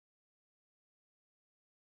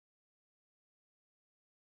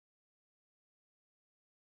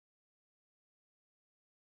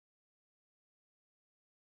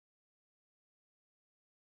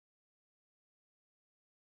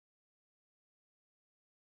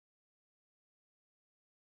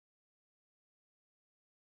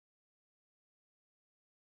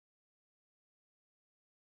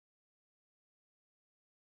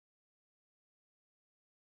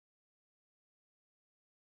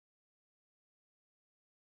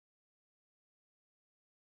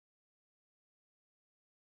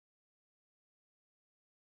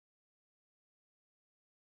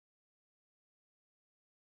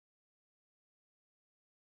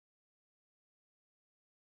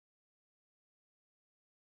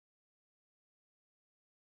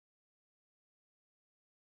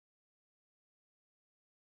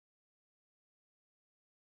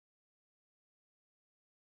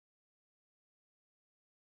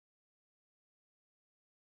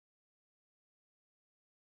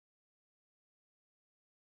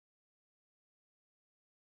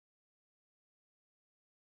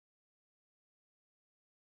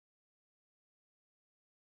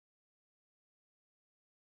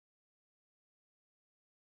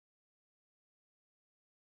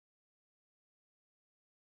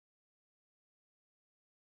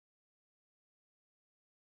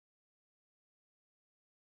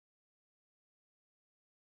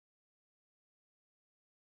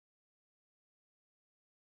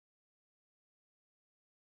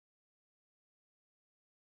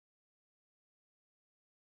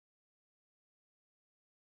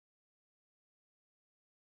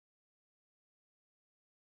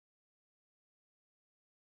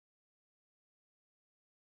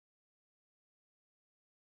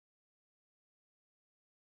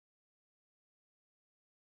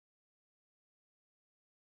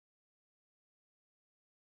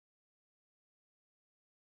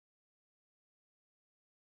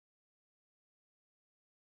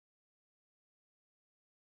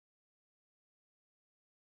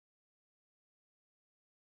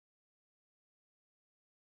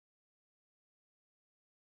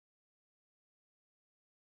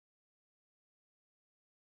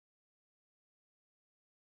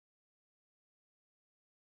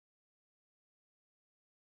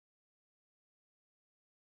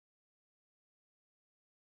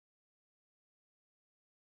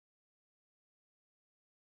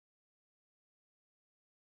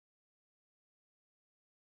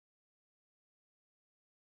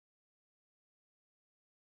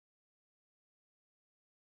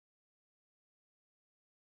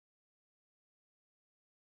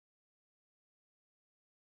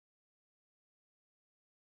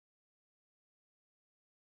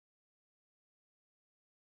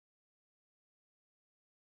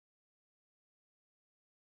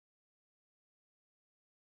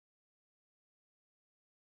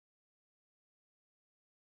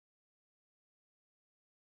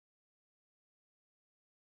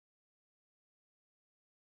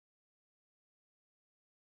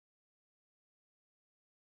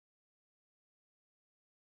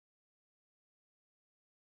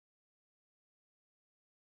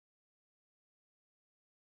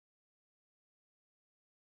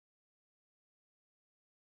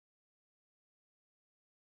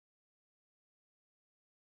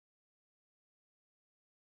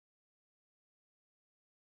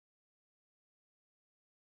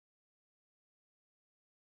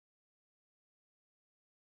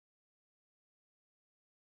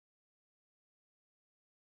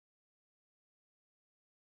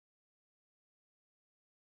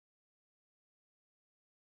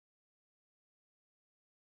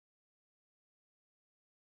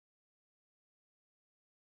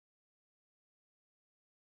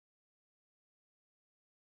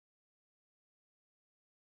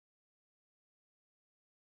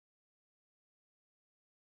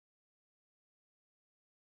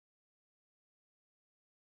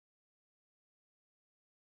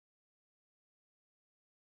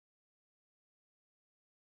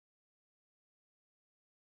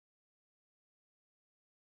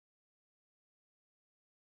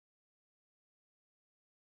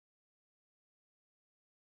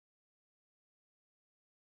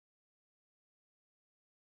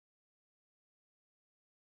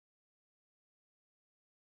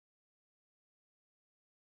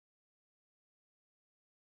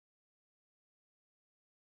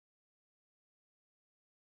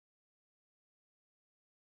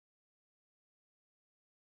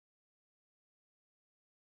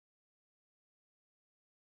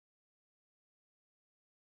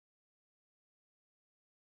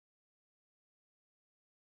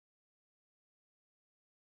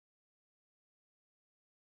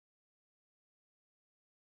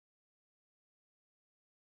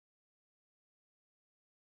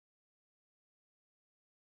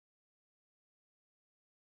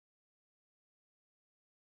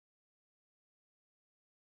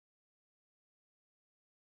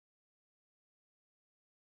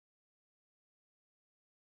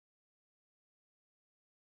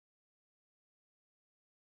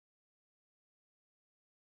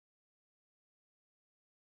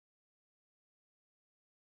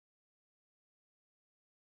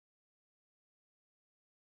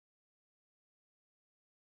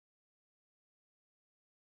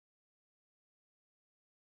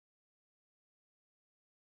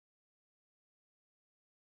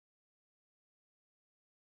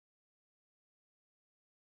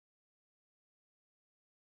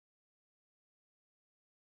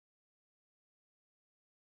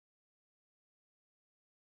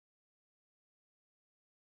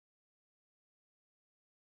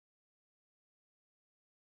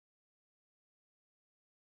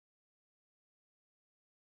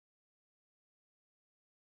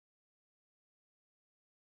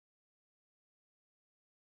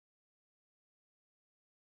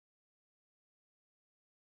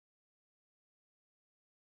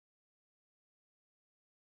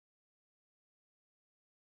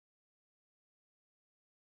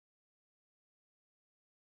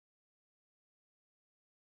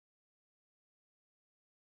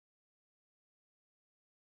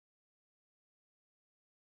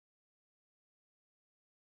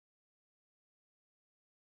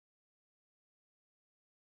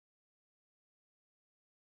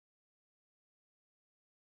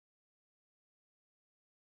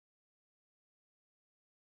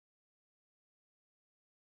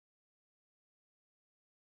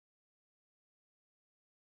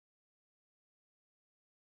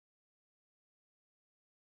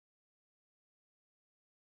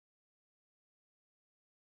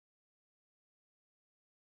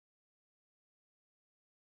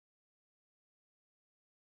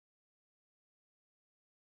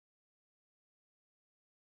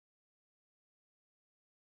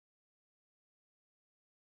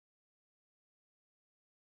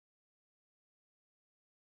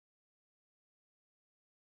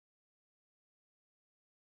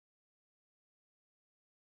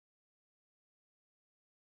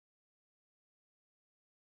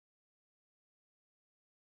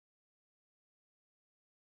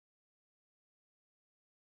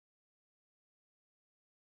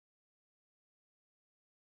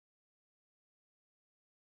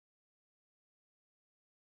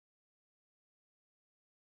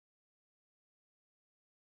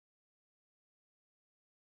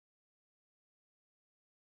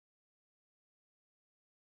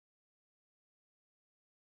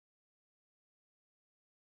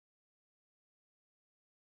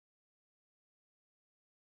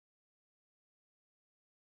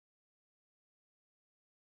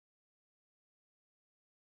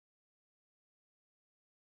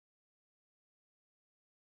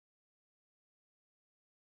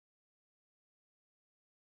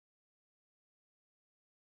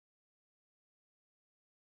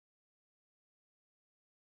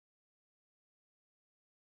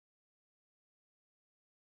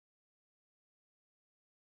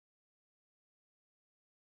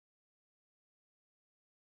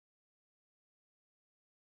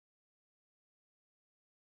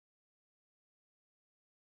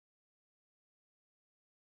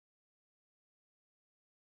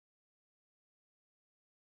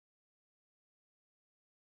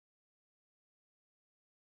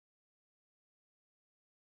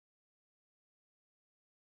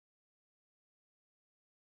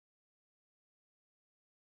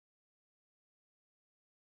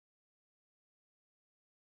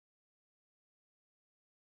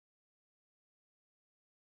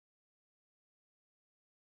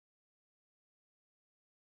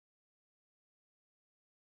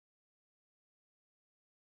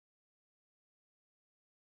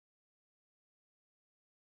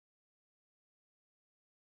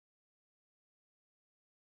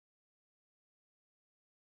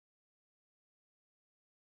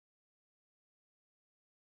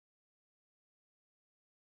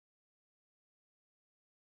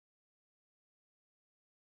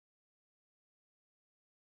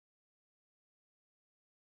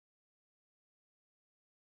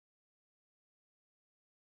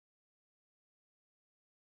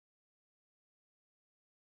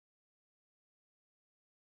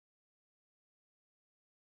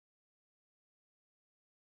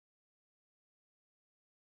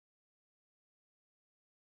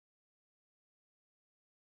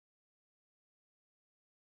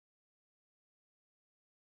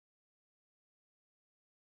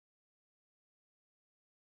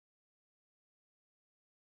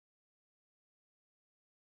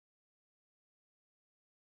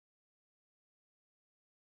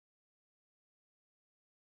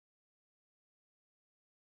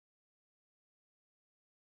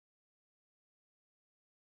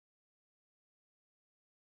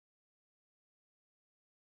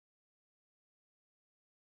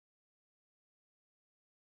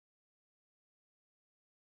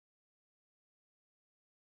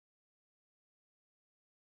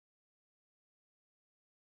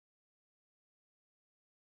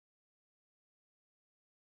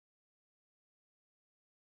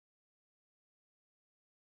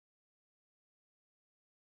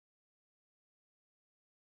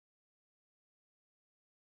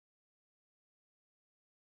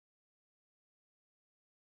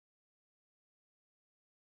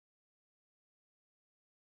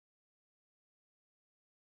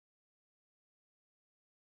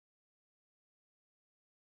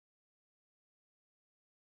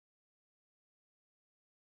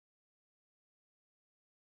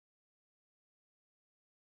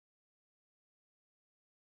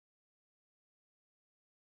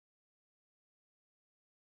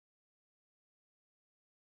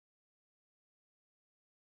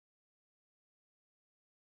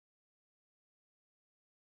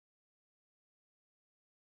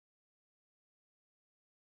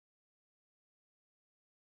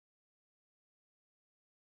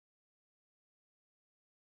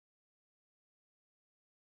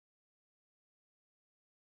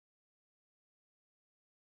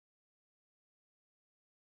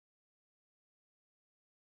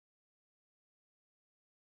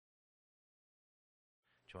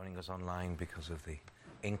joining us online because of the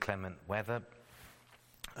inclement weather.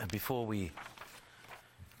 Before we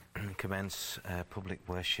commence public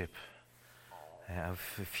worship, I have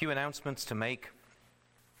a few announcements to make.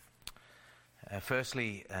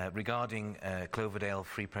 Firstly, regarding Cloverdale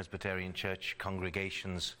Free Presbyterian Church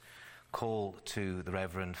congregation's call to the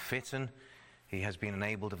Reverend Fitton. He has been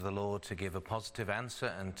enabled of the Lord to give a positive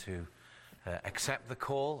answer and to accept the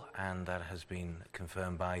call, and that has been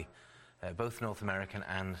confirmed by both North American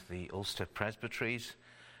and the Ulster Presbyteries.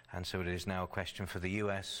 And so it is now a question for the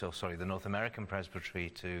the North American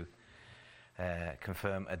Presbytery to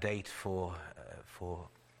confirm a date for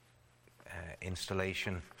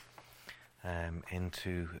installation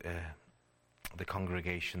into the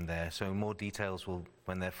congregation there. So more details will,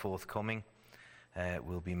 when they're forthcoming,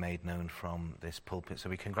 will be made known from this pulpit. So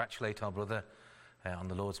we congratulate our brother on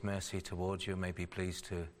the Lord's mercy towards you. May be pleased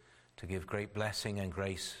to give great blessing and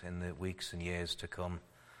grace in the weeks and years to come,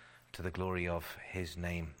 to the glory of his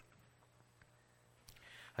name.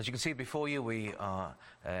 As you can see before you, we are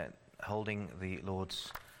holding the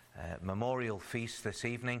Lord's memorial feast this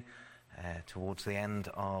evening towards the end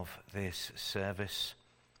of this service.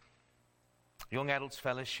 Young Adults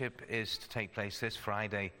Fellowship is to take place this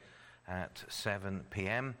Friday at 7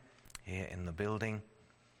 p.m. here in the building.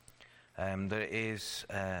 There is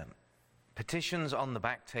petitions on the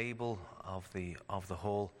back table of the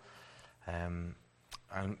hall, and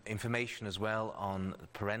information as well on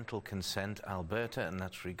Parental Consent Alberta, and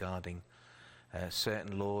that's regarding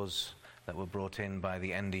certain laws that were brought in by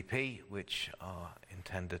the NDP, which are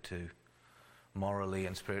intended to morally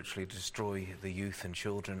and spiritually destroy the youth and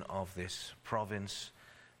children of this province.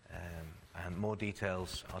 And more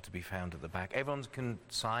details are to be found at the back. Everyone can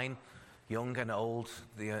sign, young and old.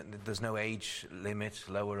 There's no age limit,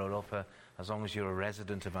 lower or upper. As long as you're a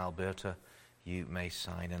resident of Alberta, you may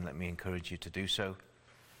sign, and let me encourage you to do so.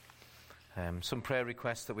 Some prayer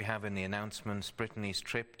requests that we have in the announcements: Brittany's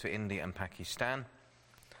trip to India and Pakistan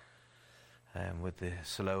with the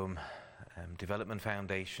Siloam Development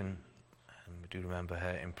Foundation. We do remember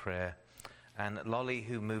her in prayer. And Lolly,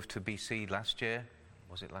 who moved to BC last year.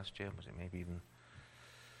 Was it last year? Was it maybe even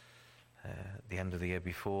the end of the year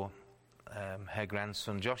before? Her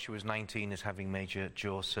grandson, Joshua, is 19, is having major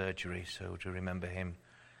jaw surgery, so do remember him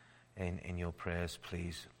in your prayers,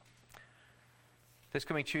 please. This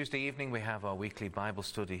coming Tuesday evening, we have our weekly Bible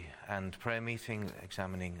study and prayer meeting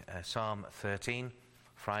examining Psalm 13.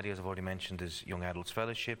 Friday, as I've already mentioned, is Young Adults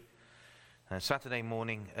Fellowship. Lord's Day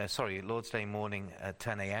morning at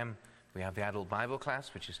 10 a.m. we have the Adult Bible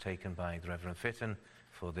class, which is taken by the Reverend Fitton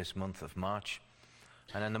for this month of March.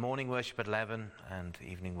 And then the morning worship at 11 and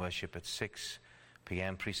evening worship at 6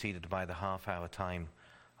 p.m, preceded by the half-hour time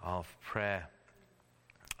of prayer.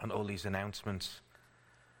 And all these announcements.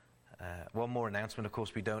 One more announcement, of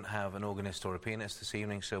course, we don't have an organist or a pianist this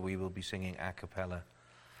evening, so we will be singing a cappella.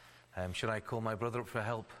 Should I call my brother up for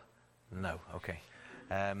help? No, okay.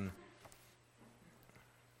 Sorry.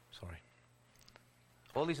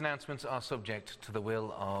 All these announcements are subject to the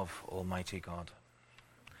will of Almighty God.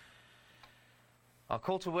 Our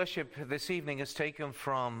call to worship this evening is taken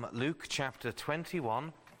from Luke chapter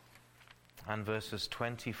 21 and verses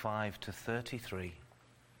 25 to 33.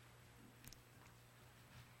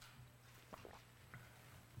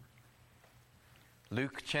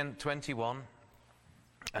 Luke 21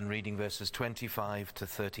 and reading verses 25 to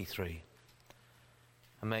 33.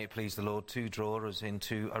 And may it please the Lord to draw us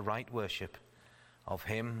into a right worship of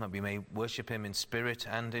him, that we may worship him in spirit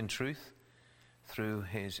and in truth through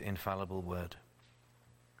his infallible word.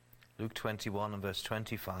 Luke 21 and verse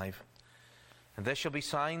 25. And there shall be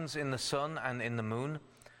signs in the sun and in the moon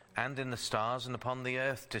and in the stars, and upon the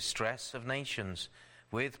earth distress of nations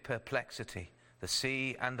with perplexity, the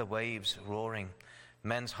sea and the waves roaring,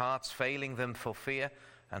 men's hearts failing them for fear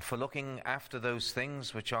and for looking after those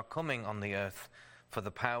things which are coming on the earth. For the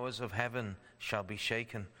powers of heaven shall be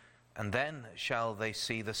shaken. And then shall they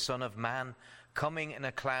see the Son of Man coming in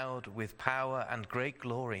a cloud with power and great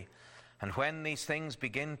glory. And when these things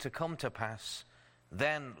begin to come to pass,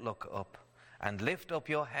 then look up and lift up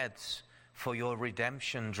your heads, for your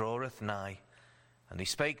redemption draweth nigh. And he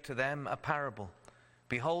spake to them a parable.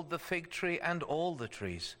 Behold the fig tree and all the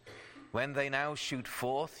trees. When they now shoot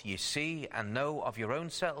forth, ye see and know of your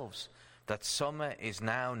own selves that summer is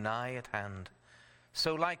now nigh at hand.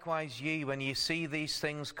 So likewise ye, when ye see these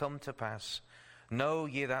things come to pass, know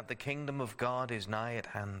ye that the kingdom of God is nigh at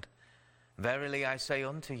hand. Verily I say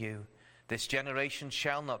unto you, this generation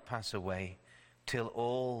shall not pass away, till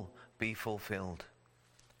all be fulfilled.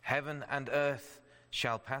 Heaven and earth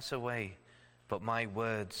shall pass away, but my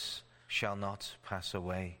words shall not pass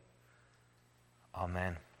away.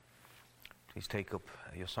 Amen. Please take up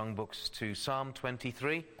your songbooks to Psalm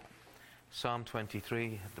 23. Psalm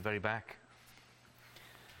 23 at the very back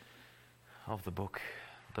of the book.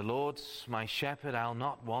 The Lord's my shepherd, I'll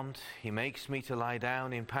not want. He makes me to lie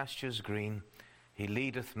down in pastures green. He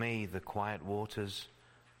leadeth me the quiet waters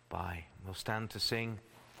by. We'll stand to sing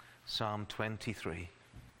Psalm 23.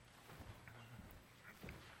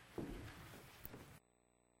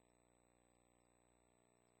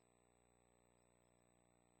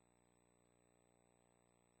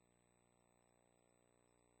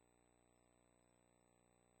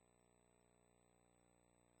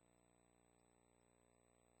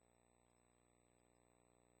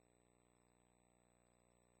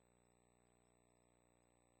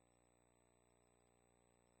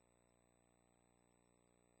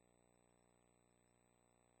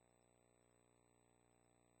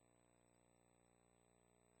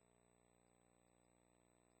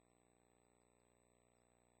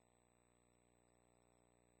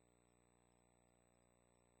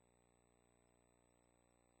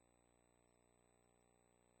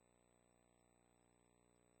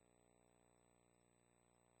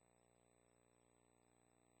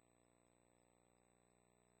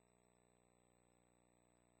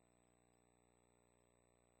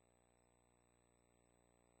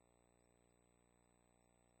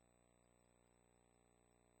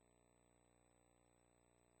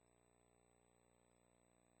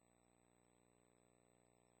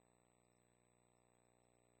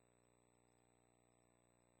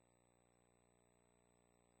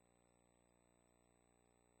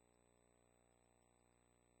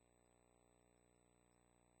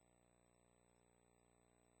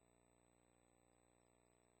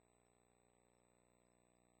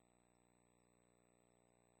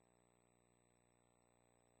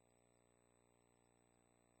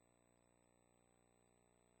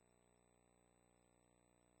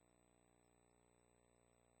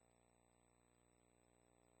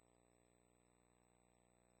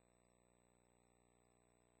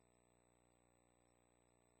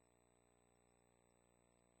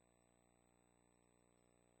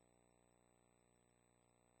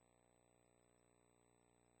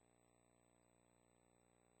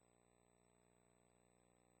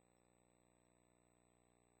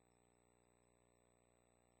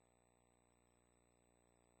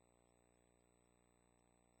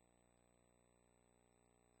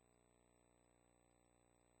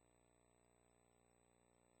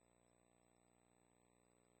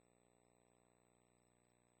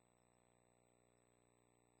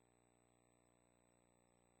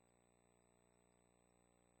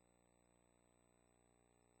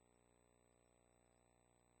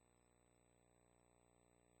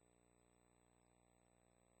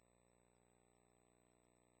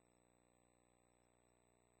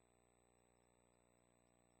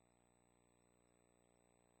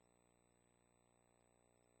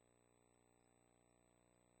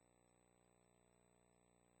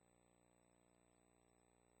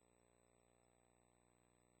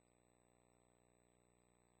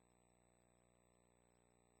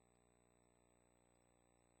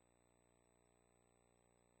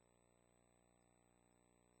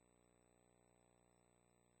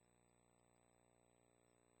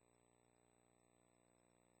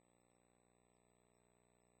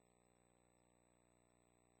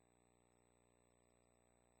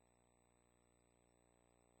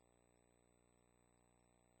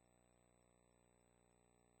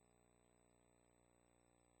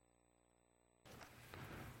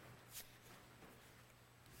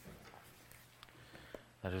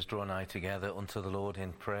 Let us draw nigh together unto the Lord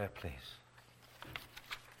in prayer, please.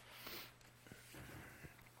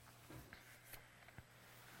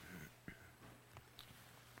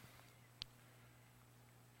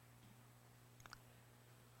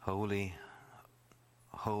 Holy,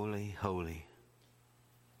 holy, holy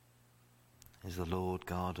is the Lord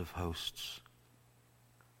God of hosts.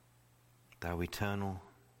 Thou eternal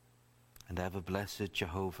and ever blessed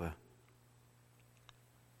Jehovah,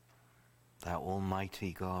 Thou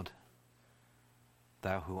almighty God,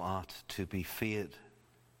 Thou who art to be feared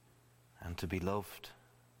and to be loved,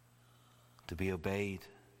 to be obeyed,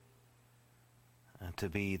 and to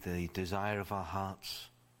be the desire of our hearts,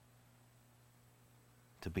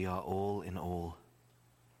 to be our all in all.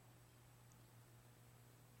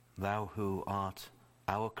 Thou who art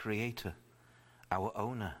our Creator, our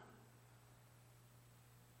owner.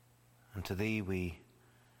 And to Thee we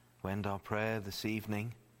wend our prayer this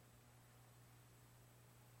evening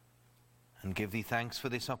and give Thee thanks for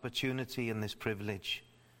this opportunity and this privilege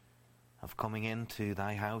of coming into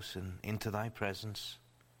Thy house and into Thy presence.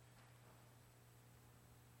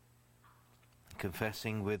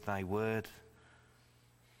 confessing with thy word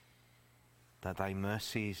that thy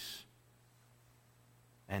mercies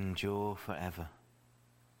endure forever.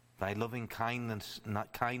 Thy loving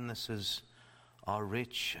kindnesses are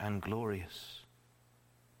rich and glorious.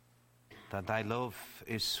 That thy love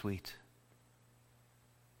is sweet.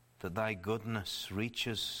 That thy goodness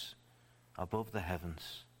reaches above the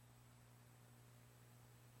heavens.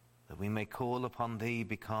 That we may call upon thee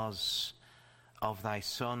because of thy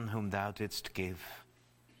Son whom thou didst give,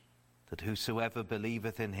 that whosoever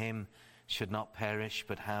believeth in him should not perish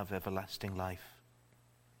but have everlasting life.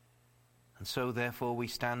 And so therefore we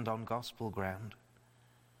stand on gospel ground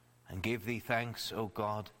and give thee thanks, O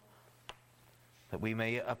God, that we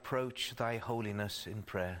may approach thy holiness in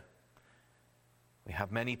prayer. We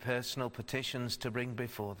have many personal petitions to bring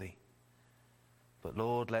before thee. But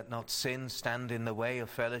Lord, let not sin stand in the way of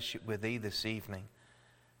fellowship with thee this evening,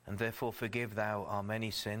 and therefore forgive thou our many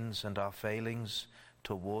sins and our failings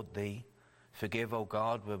toward thee. Forgive, O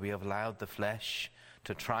God, where we have allowed the flesh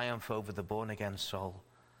to triumph over the born-again soul.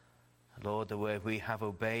 Lord, that where we have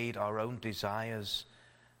obeyed our own desires,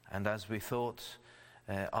 and as we thought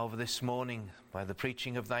of this morning by the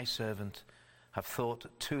preaching of thy servant, have thought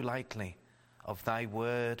too lightly of thy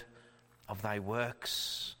word, of thy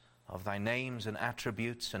works, of thy names and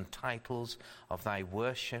attributes and titles, of thy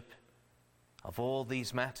worship, of all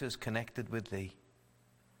these matters connected with thee,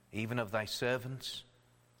 even of thy servants,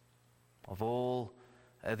 of all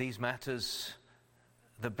these matters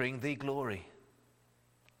that bring thee glory.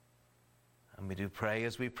 And we do pray,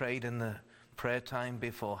 as we prayed in the prayer time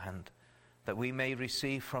beforehand, that we may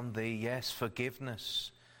receive from thee, yes,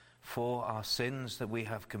 forgiveness for our sins that we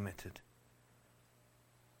have committed.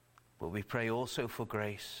 But we pray also for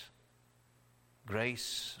grace.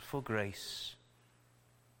 Grace for grace.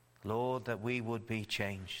 Lord, that we would be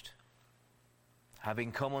changed.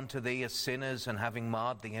 Having come unto thee as sinners and having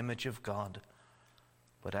marred the image of God,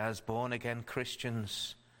 but as born-again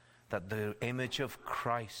Christians, that the image of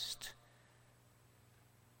Christ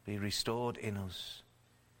be restored in us.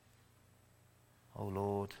 O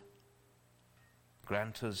Lord,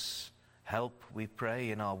 grant us help, we pray,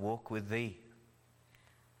 in our walk with thee.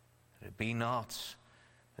 That it be not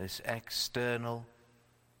this external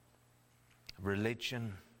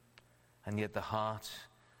religion, and yet the heart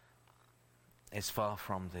is far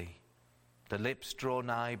from thee. The lips draw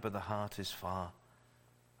nigh, but the heart is far.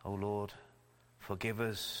 O Lord, forgive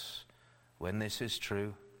us when this is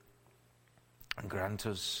true, and grant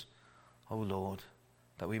us, O Lord,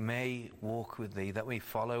 that we may walk with thee, that we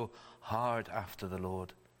follow hard after the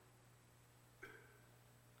Lord.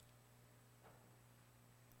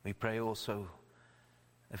 We pray also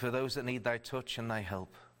for those that need thy touch and thy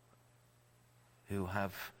help, who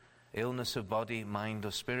have illness of body, mind,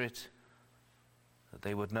 or spirit, that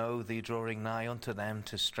they would know thee drawing nigh unto them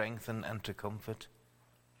to strengthen and to comfort.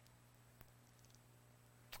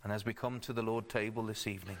 And as we come to the Lord's table this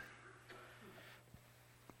evening,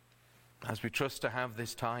 as we trust to have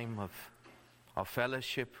this time of our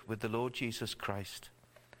fellowship with the Lord Jesus Christ,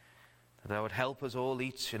 that thou would help us all,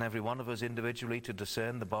 each and every one of us individually, to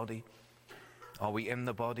discern the body. Are we in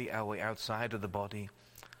the body? Are we outside of the body?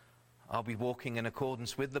 Are we walking in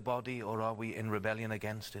accordance with the body, or are we in rebellion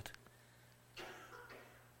against it?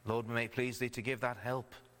 Lord, we may please thee to give that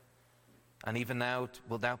help. And even now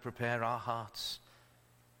wilt thou prepare our hearts,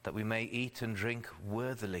 that we may eat and drink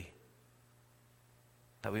worthily,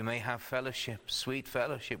 that we may have fellowship, sweet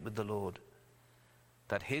fellowship with the Lord,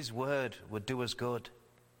 that his word would do us good,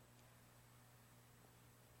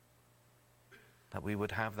 that we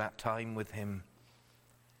would have that time with him,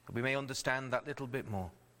 that we may understand that little bit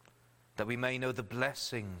more, that we may know the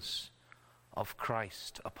blessings of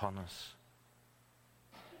Christ upon us.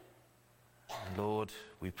 And Lord,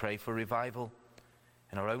 we pray for revival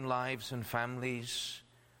in our own lives and families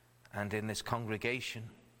and in this congregation.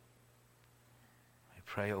 I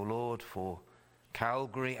pray, O Lord, for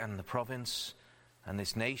Calgary and the province and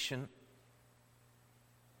this nation.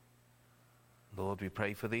 Lord, we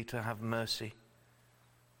pray for thee to have mercy.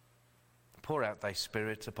 Pour out thy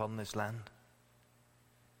Spirit upon this land.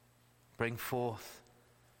 Bring forth,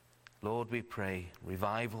 Lord, we pray,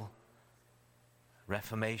 revival,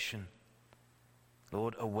 reformation.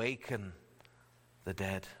 Lord, awaken the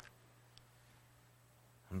dead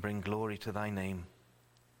and bring glory to thy name.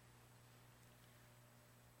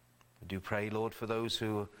 We do pray, Lord, for those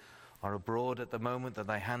who are abroad at the moment, that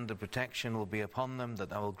thy hand of protection will be upon them, that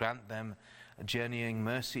thou will grant them journeying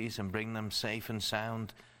mercies and bring them safe and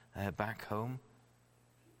sound back home.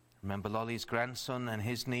 Remember Lolly's grandson and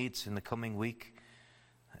his needs in the coming week,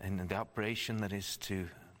 in the operation that is to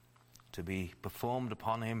be performed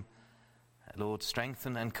upon him. Lord,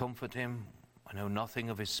 strengthen and comfort him. I know nothing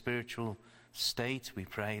of his spiritual state. We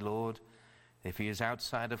pray, Lord, if he is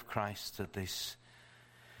outside of Christ, that this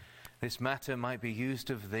matter might be used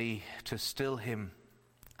of thee to still him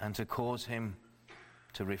and to cause him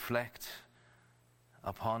to reflect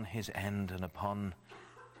upon his end and upon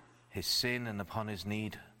his sin and upon his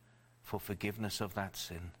need for forgiveness of that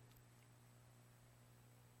sin.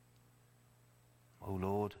 O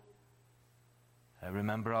Lord,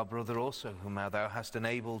 remember our brother also, whom thou hast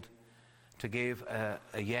enabled to give a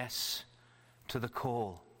yes to the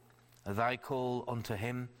call, thy call unto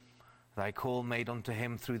him, thy call made unto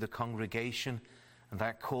him through the congregation, and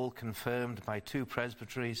that call confirmed by 2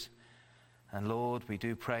 presbyteries. And Lord, we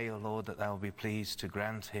do pray, O Lord, that thou will be pleased to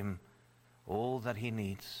grant him all that he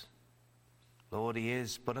needs. Lord, he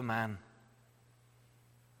is but a man,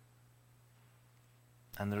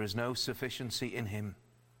 and there is no sufficiency in him.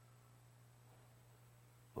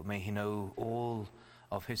 But may he know all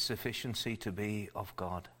of his sufficiency to be of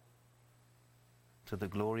God. To the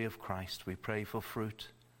glory of Christ, we pray for fruit.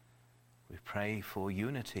 We pray for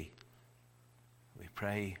unity. We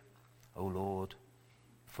pray, O Lord,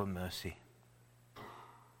 for mercy.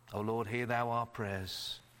 O Lord, hear thou our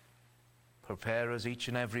prayers. Prepare us each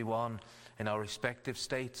and every one in our respective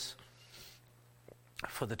states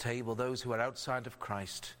for the table. Those who are outside of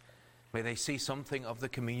Christ, may they see something of the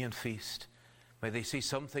communion feast. May they see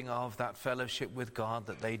something of that fellowship with God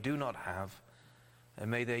that they do not have. And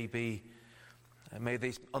may they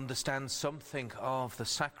understand something of the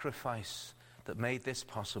sacrifice that made this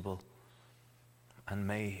possible. And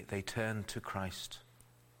may they turn to Christ.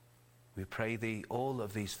 We pray thee all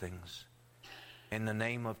of these things in the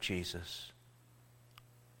name of Jesus.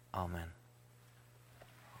 Amen.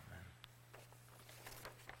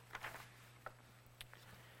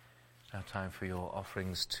 Now time for your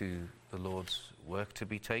offerings to the Lord's work to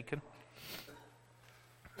be taken.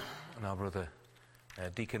 And our brother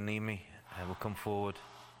Deacon Nemi will come forward,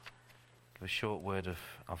 give a short word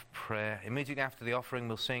of prayer. Immediately after the offering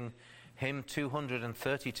we'll sing hymn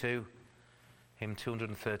 232, hymn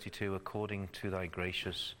 232, According to Thy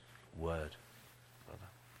Gracious Word. Brother.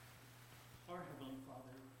 Our Heavenly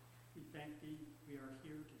Father, we thank Thee we are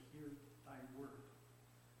here to hear Thy Word.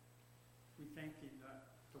 We thank Thee that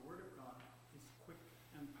the Word of God is quick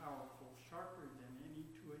and powerful, sharper than any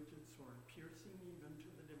two-edged sword, piercing even to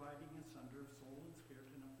the dividing asunder of soul and spirit,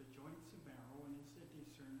 and of the joints and marrow, and is a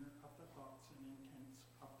discerner of the thoughts and intents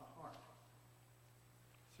of the heart.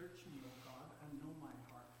 Search me, O God, and know my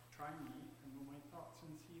heart. Try me and know my thoughts,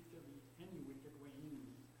 and see if there be any wicked way in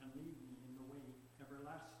me, and lead me in the way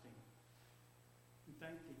everlasting. We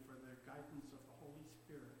thank Thee for the guidance of the Holy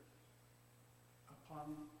Spirit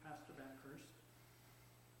upon Pastor Beckhurst.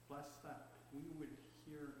 Bless that we would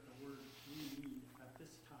hear the word we need at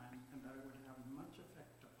this time, and that it would have much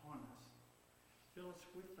effect upon us. Fill us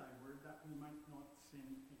with Thy word, that we might not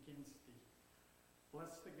sin against Thee.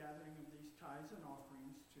 Bless the gathering of these tithes and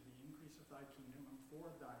offerings to the increase of Thy kingdom and for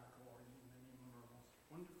Thy glory, in the name of our most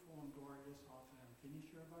wonderful and glorious author and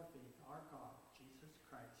finisher of our faith, our God, Jesus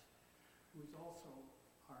Christ, who is also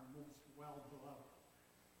our most well-beloved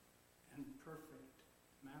and perfect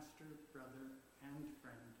master, brother, and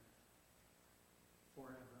friend,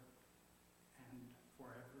 forever and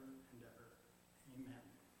forever and ever. Amen.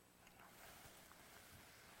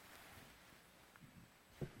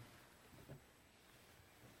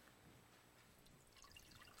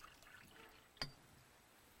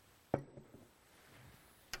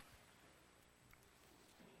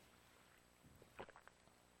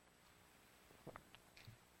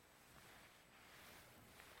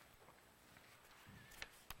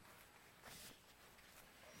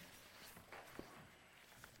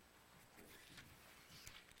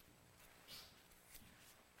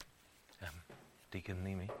 Deacon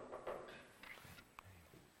Nemi.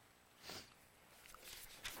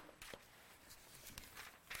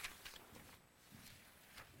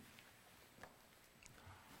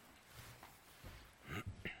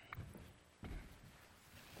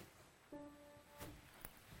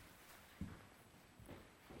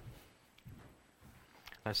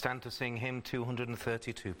 Now stand to sing hymn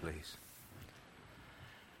 232, please.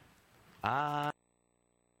 Amen.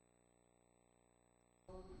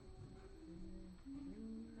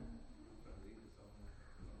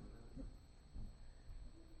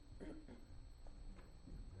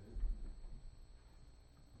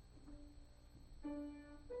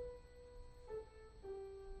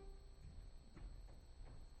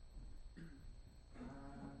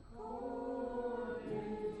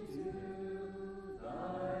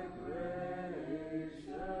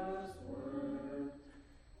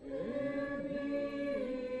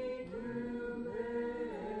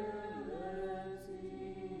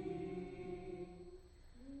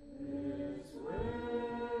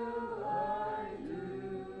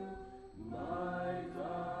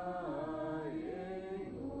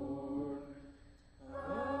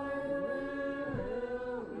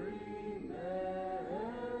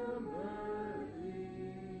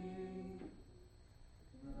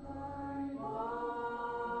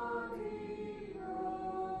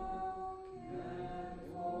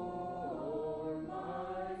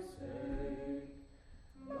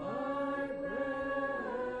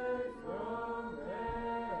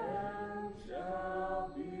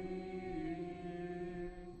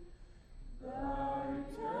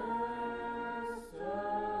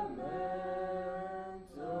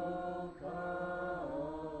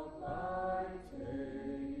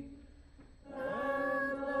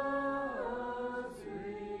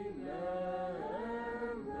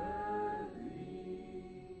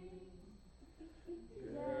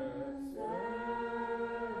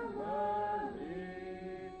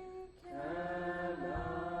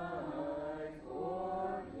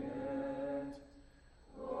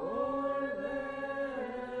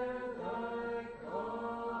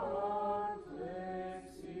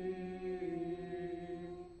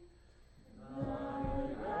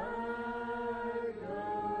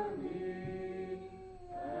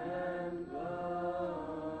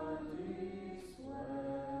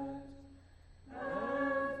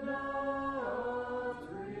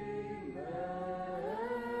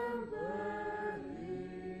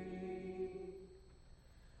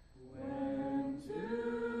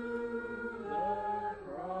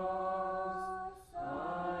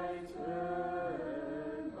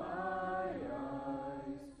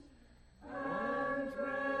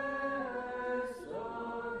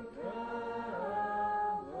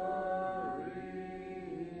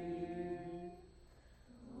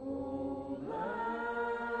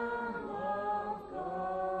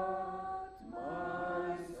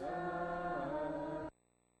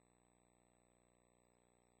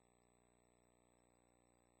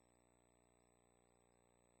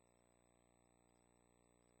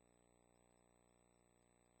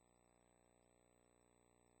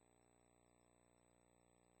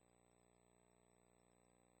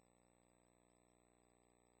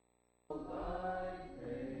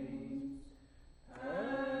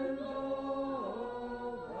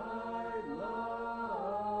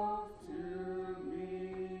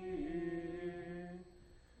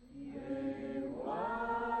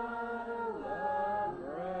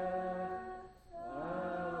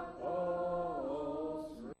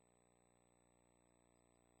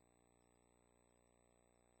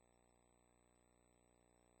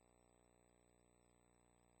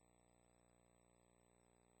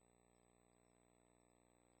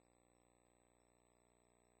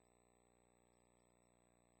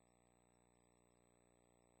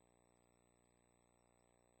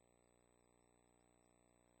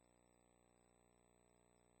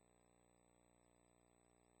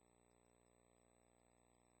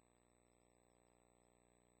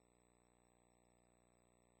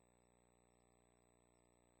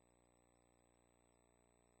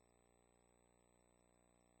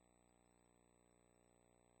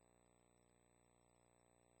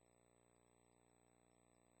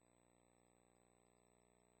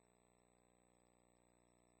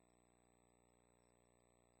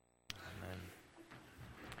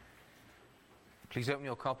 Please open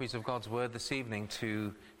your copies of God's Word this evening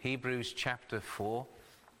to Hebrews chapter 4.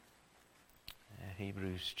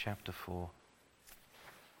 Hebrews chapter 4.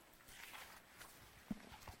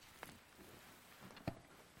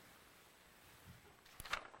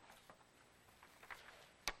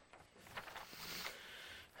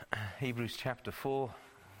 Hebrews chapter 4.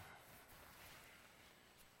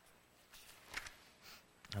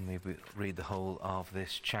 And we read the whole of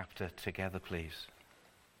this chapter together, please.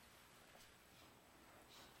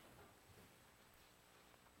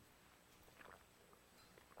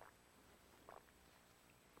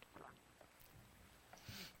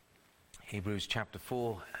 Hebrews chapter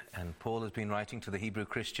 4, and Paul has been writing to the Hebrew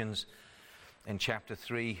Christians in chapter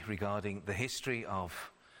 3 regarding the history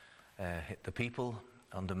of the people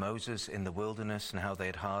under Moses in the wilderness and how they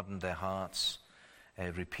had hardened their hearts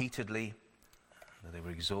repeatedly, that they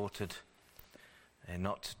were exhorted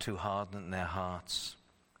not to harden their hearts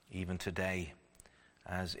even today,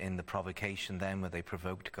 as in the provocation then where they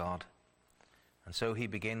provoked God. And so he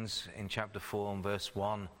begins in chapter 4 and verse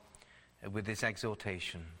 1 with this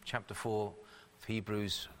exhortation. Chapter 4 of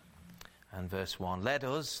Hebrews and verse 1. Let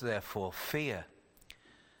us therefore fear,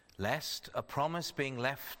 lest a promise being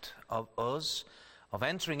left of us of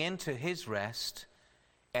entering into his rest,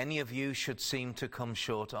 any of you should seem to come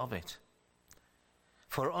short of it.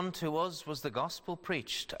 For unto us was the gospel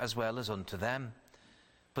preached as well as unto them.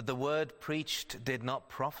 But the word preached did not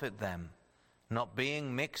profit them, not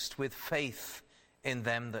being mixed with faith in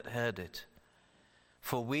them that heard it.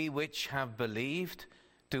 For we which have believed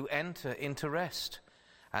do enter into rest.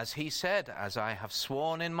 As he said, as I have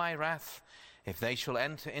sworn in my wrath, if they shall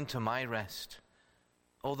enter into my rest.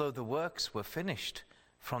 Although the works were finished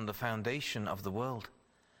from the foundation of the world.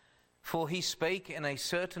 For he spake in a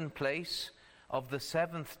certain place of the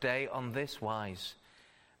seventh day on this wise,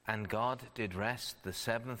 and God did rest the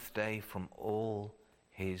seventh day from all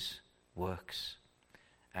his works.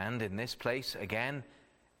 And in this place again,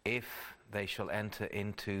 if they shall enter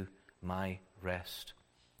into my rest.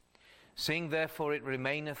 Seeing therefore it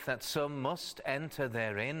remaineth that some must enter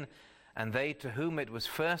therein, and they to whom it was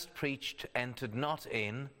first preached entered not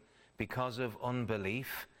in, because of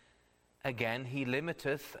unbelief. Again he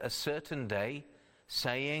limiteth a certain day,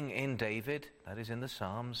 saying in David, that is in the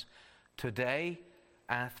Psalms, today,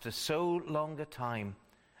 after so long a time,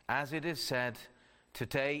 as it is said,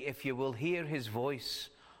 today if you will hear his voice,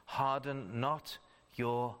 harden not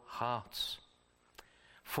your hearts.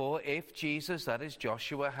 For if Jesus, that is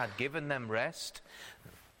Joshua, had given them rest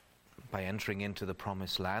by entering into the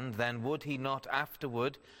promised land, then would he not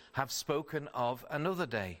afterward have spoken of another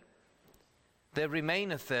day? There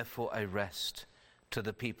remaineth therefore a rest to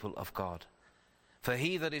the people of God. For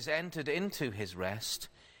he that is entered into his rest,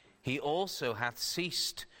 he also hath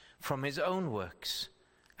ceased from his own works,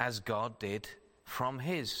 as God did from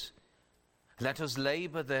his. Let us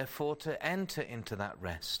labor therefore to enter into that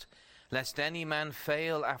rest, lest any man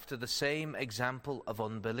fail after the same example of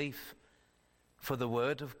unbelief. For the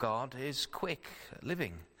word of God is quick,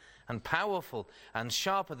 living, and powerful, and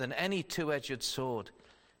sharper than any two-edged sword,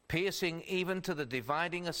 piercing even to the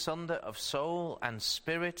dividing asunder of soul and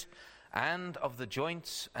spirit, and of the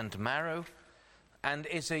joints and marrow, and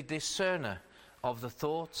is a discerner of the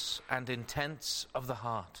thoughts and intents of the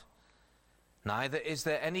heart. Neither is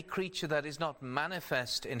there any creature that is not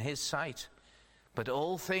manifest in his sight, but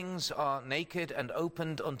all things are naked and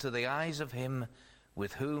opened unto the eyes of him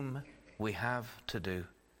with whom we have to do.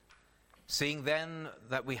 Seeing then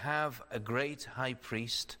that we have a great high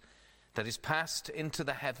priest that is passed into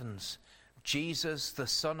the heavens, Jesus, the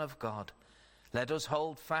Son of God, let us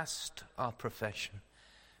hold fast our profession.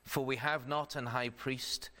 For we have not an high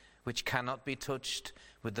priest which cannot be touched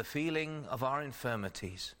with the feeling of our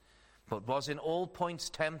infirmities, but was in all points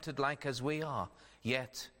tempted like as we are,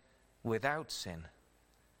 yet without sin.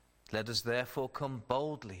 Let us therefore come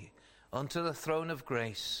boldly unto the throne of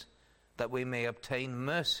grace, that we may obtain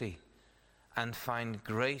mercy and find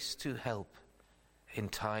grace to help in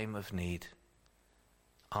time of need.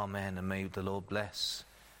 Amen. And may the Lord bless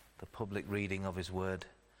the public reading of his word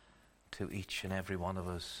to each and every one of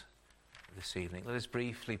us this evening. Let us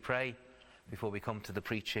briefly pray before we come to the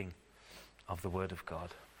preaching of the word of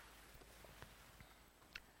God.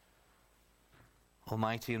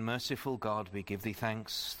 Almighty and merciful God, we give thee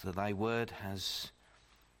thanks that thy word has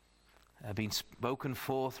been spoken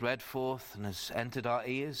forth, read forth, and has entered our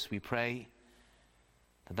ears. We pray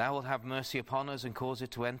that thou wilt have mercy upon us and cause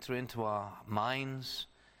it to enter into our minds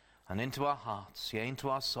and into our hearts, yea, into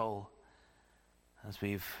our soul, as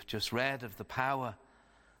we've just read of the power,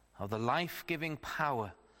 of the life-giving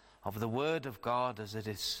power of the word of God as it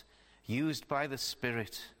is used by the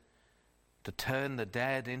Spirit to turn the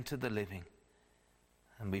dead into the living.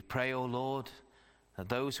 And we pray, O Lord, that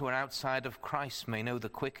those who are outside of Christ may know the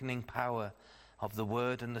quickening power of the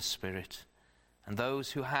Word and the Spirit. And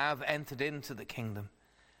those who have entered into the kingdom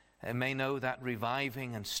may know that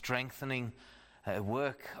reviving and strengthening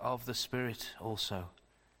work of the Spirit also.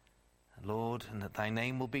 Lord, and that thy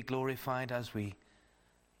name will be glorified as we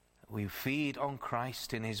feed on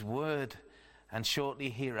Christ in his Word and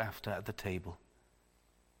shortly hereafter at the table.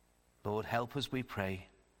 Lord, help us, we pray.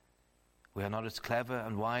 We are not as clever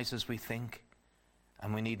and wise as we think,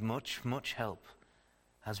 and we need much, much help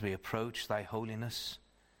as we approach thy holiness,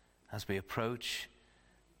 as we approach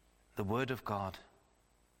the word of God.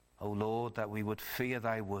 O Lord, that we would fear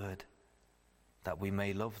thy word, that we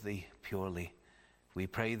may love thee purely. We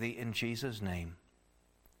pray thee in Jesus' name.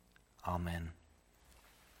 Amen.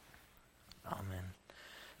 Amen.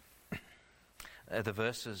 The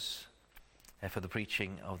verses for the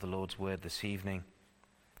preaching of the Lord's word this evening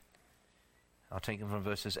are taken from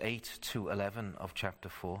verses 8 to 11 of chapter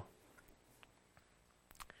 4.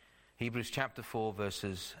 Hebrews chapter 4,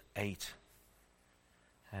 verses 8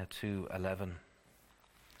 to 11.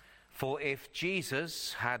 For if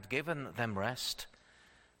Jesus had given them rest,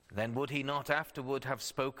 then would he not afterward have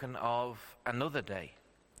spoken of another day?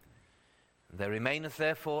 There remaineth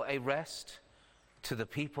therefore a rest to the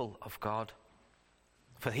people of God.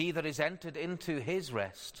 For he that is entered into his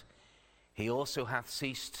rest, he also hath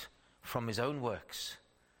ceased from his own works,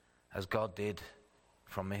 as God did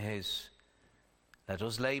from his. Let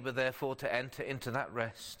us labor therefore to enter into that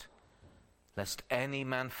rest, lest any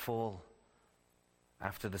man fall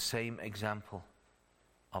after the same example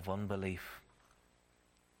of unbelief.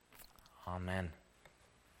 Amen.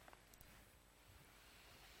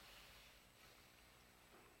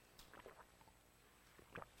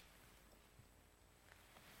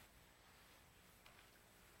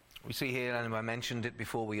 We see here, and I mentioned it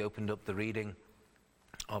before we opened up the reading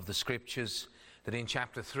of the scriptures, that in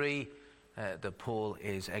chapter 3 that Paul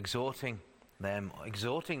is exhorting them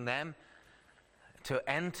to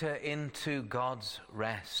enter into God's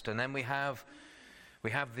rest. And then we have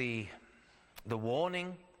the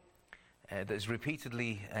warning that is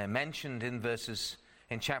repeatedly mentioned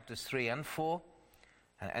in chapters 3 and 4.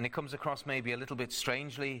 And it comes across maybe a little bit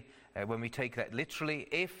strangely when we take that literally,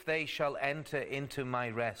 if they shall enter into my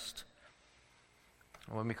rest.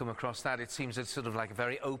 When we come across that, it seems it's sort of like a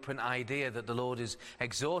very open idea that the Lord is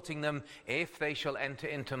exhorting them, if they shall enter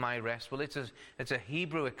into my rest. Well, it's a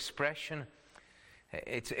Hebrew expression.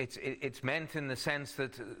 It's meant in the sense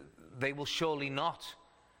that they will surely not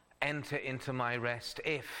enter into my rest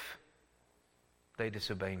if they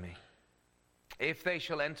disobey me. If they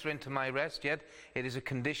shall enter into my rest, yet it is a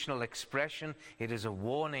conditional expression, it is a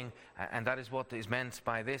warning, and that is what is meant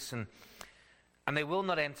by this. And they will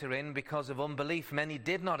not enter in because of unbelief. Many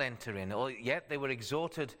did not enter in, yet they were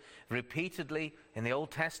exhorted repeatedly in the Old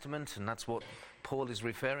Testament, and that's what Paul is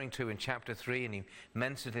referring to in chapter 3, and he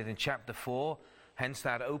mentioned it in chapter 4. Hence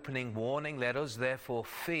that opening warning, let us therefore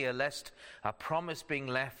fear lest a promise being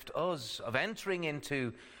left us of entering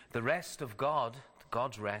into the rest of God,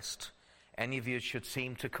 God's rest, any of you should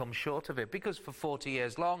seem to come short of it. Because for 40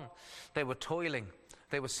 years long, they were toiling.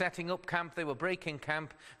 They were setting up camp. They were breaking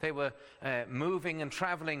camp. They were moving and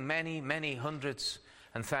traveling many, many hundreds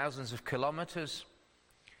and thousands of kilometers,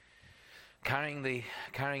 carrying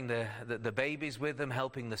the babies with them,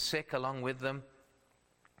 helping the sick along with them.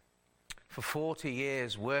 For 40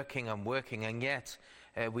 years, working and working, and yet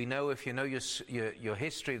We know, if you know your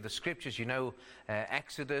history of the scriptures, you know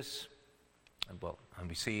Exodus, and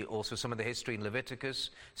we see also some of the history in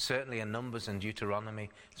Leviticus, certainly in Numbers and Deuteronomy,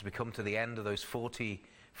 as we come to the end of those 40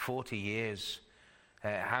 years,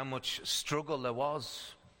 how much struggle there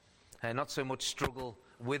was. Not so much struggle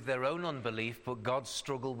with their own unbelief, but God's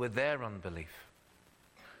struggle with their unbelief.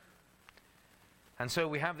 And so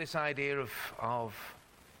we have this idea of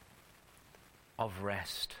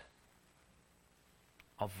rest.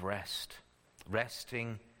 Of rest.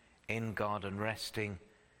 Resting in God and resting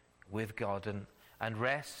with God. And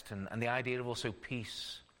rest, and the idea of also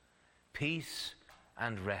peace. Peace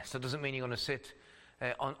and rest. That doesn't mean you're going to sit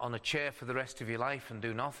on a chair for the rest of your life and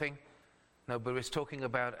do nothing. No, but it's talking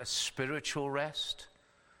about a spiritual rest.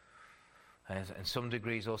 And in some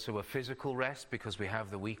degrees also a physical rest, because we have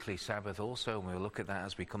the weekly Sabbath also, and we'll look at that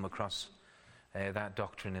as we come across that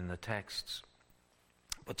doctrine in the texts.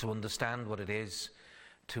 But to understand what it is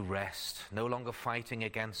to rest, no longer fighting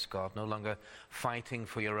against God, no longer fighting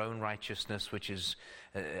for your own righteousness, which is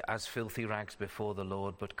as filthy rags before the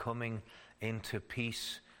Lord, but coming into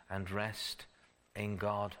peace and rest in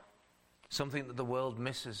God. Something that the world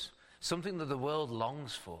misses, something that the world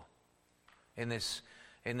longs for in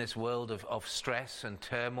this world of stress and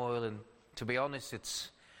turmoil. And to be honest,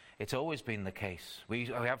 it's always been the case.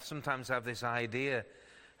 We sometimes have this idea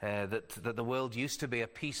that the world used to be a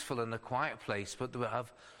peaceful and a quiet place, but there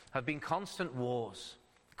have been constant wars,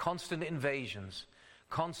 constant invasions,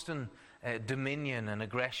 constant dominion and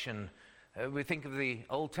aggression. We think of the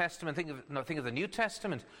Old Testament, think of the New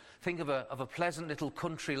Testament, think of a pleasant little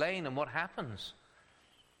country lane, and what happens?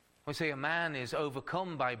 We say a man is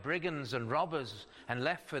overcome by brigands and robbers and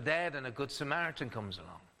left for dead, and a good Samaritan comes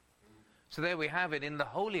along. So there we have it in the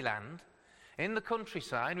Holy Land, in the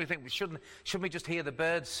countryside. We think, shouldn't we just hear the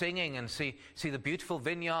birds singing and see the beautiful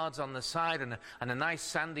vineyards on the side and a nice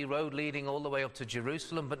sandy road leading all the way up to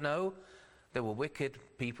Jerusalem? But no, there were wicked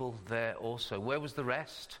people there also. Where was the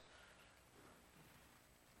rest?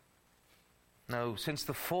 No, since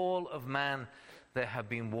the fall of man, there have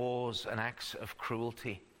been wars and acts of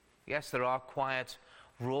cruelty. Yes, there are quiet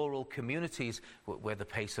rural communities where the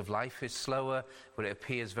pace of life is slower, where it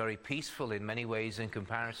appears very peaceful in many ways in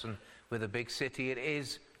comparison with a big city. It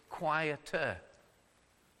is quieter.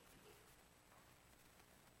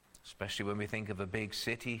 Especially when we think of a big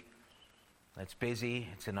city. It's busy,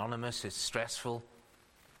 it's anonymous, it's stressful.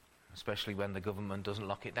 Especially when the government doesn't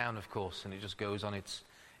lock it down, of course, and it just goes on its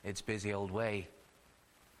busy old way.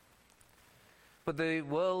 But the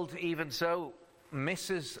world, even so,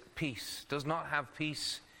 misses peace, does not have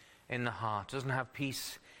peace in the heart, doesn't have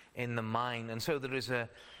peace in the mind. And so there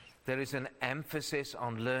is an emphasis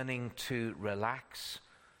on learning to relax,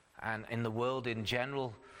 and in the world in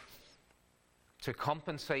general, to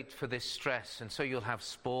compensate for this stress. And so you'll have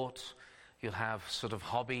sport, you'll have sort of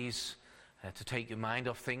hobbies to take your mind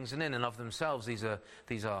off things, and in and of themselves these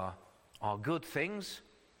are good things.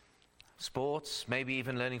 Sports, maybe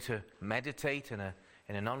even learning to meditate in a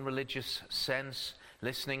non-religious sense,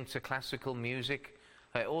 listening to classical music,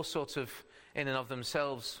 all sorts of, in and of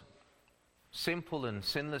themselves, simple and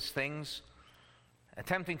sinless things,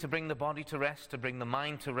 attempting to bring the body to rest, to bring the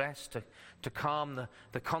mind to rest, to calm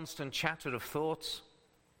the constant chatter of thoughts.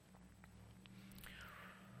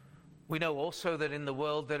 We know also that in the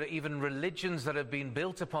world there are even religions that have been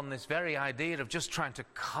built upon this very idea of just trying to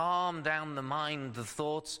calm down the mind, the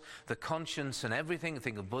thoughts, the conscience and everything.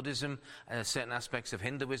 Think of Buddhism, certain aspects of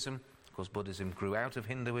Hinduism. Of course, Buddhism grew out of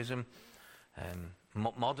Hinduism.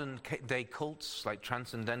 Modern day cults like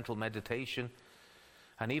transcendental meditation,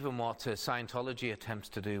 and even what Scientology attempts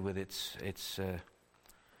to do with its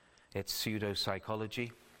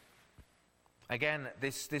pseudo-psychology. Again,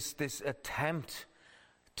 this attempt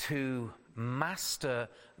to master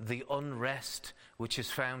the unrest which is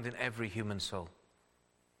found in every human soul.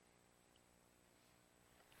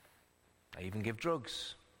 They even give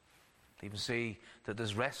drugs. They even see that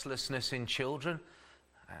there's restlessness in children,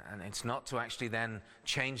 and it's not to actually then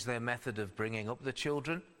change their method of bringing up the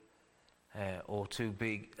children, or to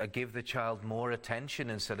give the child more attention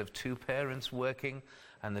instead of two parents working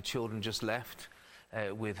and the children just left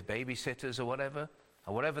with babysitters or whatever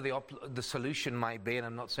the solution might be. And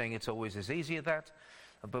I'm not saying it's always as easy as that,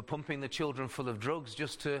 but pumping the children full of drugs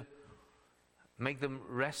just to make them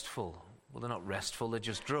restful. Well, they're not restful, they're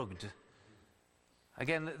just drugged.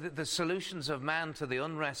 Again, the solutions of man to the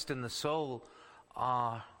unrest in the soul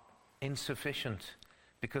are insufficient,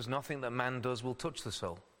 because nothing that man does will touch the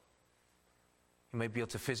soul. You may be able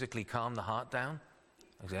to physically calm the heart down,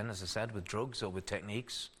 again, as I said, with drugs or with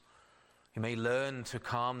techniques. You may learn to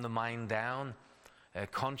calm the mind down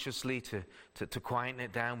consciously to quieten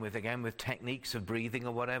it down with techniques of breathing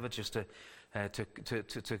or whatever, just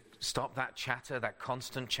to stop that chatter, that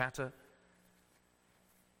constant chatter.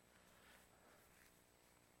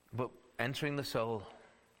 But entering the soul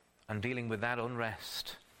and dealing with that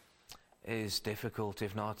unrest is difficult,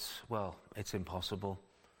 if not, well, it's impossible.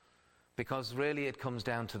 Because really it comes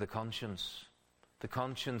down to the conscience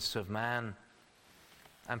of man.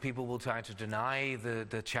 And people will try to deny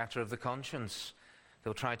the chatter of the conscience.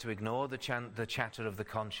 They'll try to ignore the chatter of the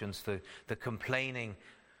conscience, the complaining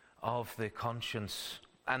of the conscience.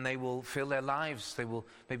 And they will fill their lives. They will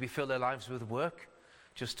maybe fill their lives with work,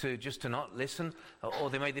 just to not listen.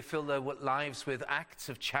 Or they may fill their lives with acts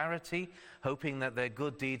of charity, hoping that their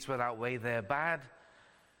good deeds will outweigh their bad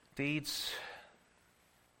deeds.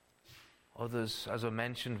 Others, as I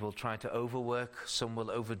mentioned, will try to overwork. Some will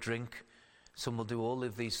overdrink. Some will do all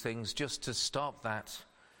of these things just to stop that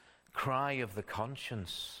cry of the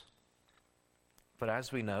conscience. But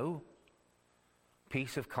as we know,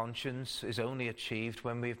 peace of conscience is only achieved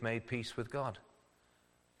when we've made peace with God.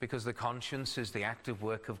 Because the conscience is the active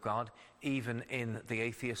work of God, even in the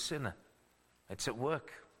atheist sinner. It's at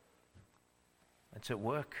work. It's at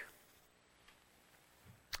work.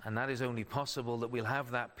 And that is only possible that we'll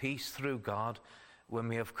have that peace through God when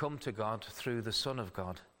we have come to God through the Son of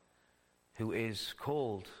God, who is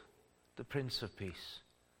called the Prince of Peace.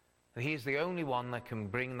 And he is the only one that can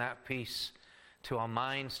bring that peace to our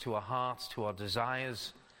minds, to our hearts, to our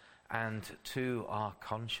desires, and to our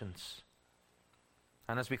conscience.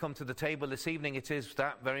 And as we come to the table this evening, it is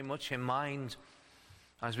that very much in mind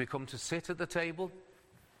as we come to sit at the table,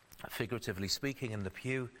 figuratively speaking in the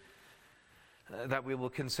pew, that we will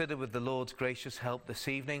consider with the Lord's gracious help this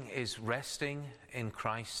evening is resting in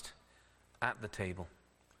Christ at the table.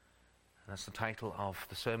 And that's the title of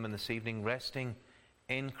the sermon this evening, Resting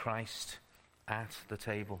in Christ at the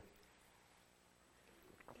Table.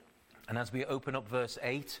 And as we open up verse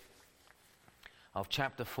 8 of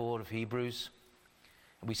chapter 4 of Hebrews,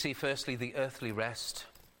 we see firstly the earthly rest.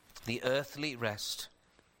 The earthly rest.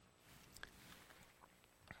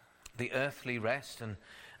 The earthly rest. And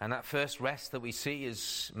that first rest that we see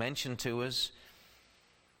is mentioned to us,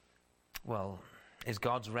 well, is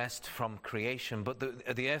God's rest from creation. But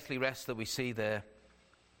the earthly rest that we see there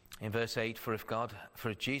in verse 8, for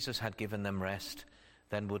if Jesus had given them rest,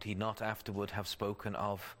 then would he not afterward have spoken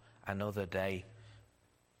of another day.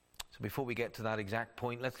 So before we get to that exact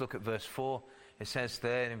point, let's look at verse 4. It says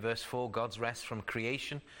there in verse 4, God's rest from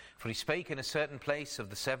creation. For he spake in a certain place of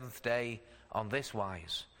the seventh day on this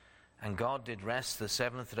wise, and God did rest the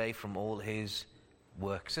seventh day from all his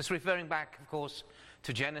works. It's referring back, of course,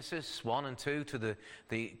 to Genesis 1 and 2, to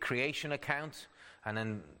the creation account, and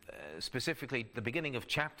then specifically the beginning of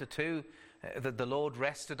chapter 2, that the Lord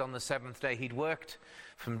rested on the seventh day. He'd worked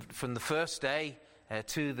from the first day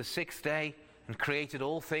to the sixth day and created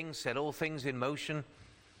all things, set all things in motion,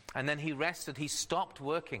 and then he rested. He stopped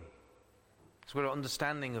working. So we're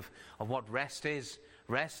understanding of what rest is.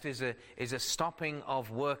 Rest is a stopping of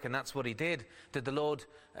work, and that's what he did. Did the Lord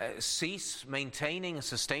cease maintaining and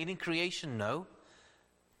sustaining creation? No.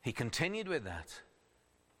 He continued with that.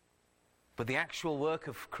 But the actual work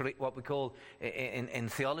of what we call in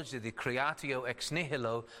theology the creatio ex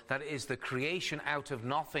nihilo, that is the creation out of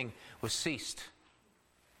nothing, was ceased.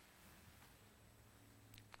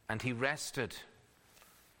 And he rested.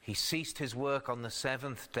 He ceased his work on the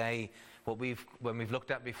seventh day, when we've looked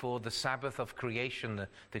at before, the Sabbath of creation,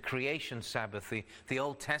 the creation Sabbath, the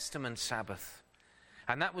Old Testament Sabbath.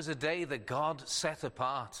 And that was a day that God set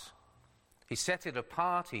apart. He set it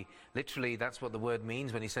apart. He literally, that's what the word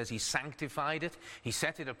means when he says he sanctified it. He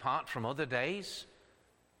set it apart from other days.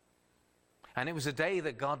 And it was a day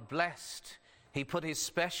that God blessed. He put his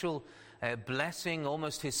special blessing,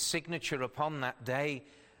 almost his signature upon that day,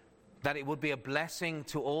 that it would be a blessing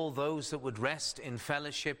to all those that would rest in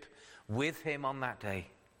fellowship with him on that day.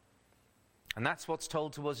 And that's what's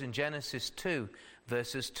told to us in Genesis 2,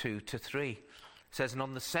 verses 2 to 3. It says, and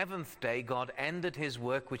on the seventh day God ended his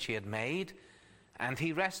work which he had made, and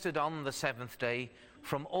he rested on the seventh day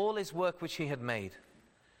from all his work which he had made.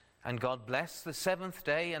 And God blessed the seventh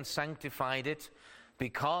day and sanctified it,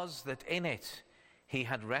 because that in it he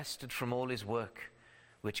had rested from all his work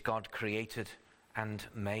which God created and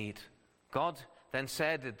made. God then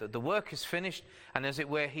said that the work is finished, and as it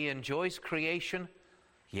were he enjoys creation.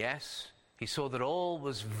 Yes. He saw that all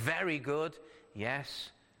was very good.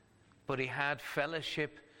 Yes. But he had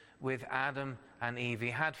fellowship with Adam and Eve. He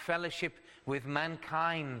had fellowship with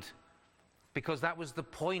mankind, because that was the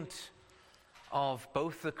point of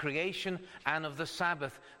both the creation and of the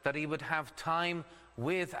Sabbath, that he would have time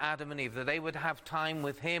with Adam and Eve, that they would have time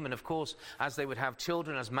with him. And of course, as they would have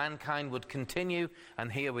children, as mankind would continue,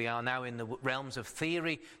 and here we are now in the realms of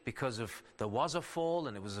theory, because there was a fall,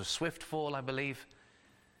 and it was a swift fall, I believe.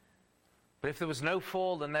 But if there was no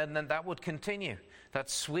fall, then that would continue. That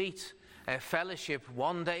sweet fellowship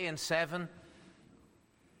one day in 7,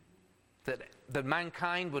 that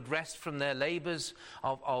mankind would rest from their labors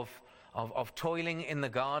of toiling in the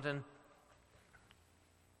garden,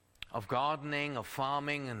 of gardening, of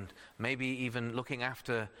farming, and maybe even looking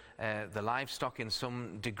after the livestock in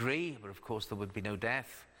some degree, but of course there would be no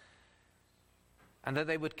death. And that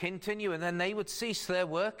they would continue, and then they would cease their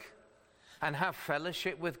work and have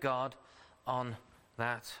fellowship with God on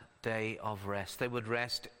that day of rest. They would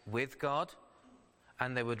rest with God,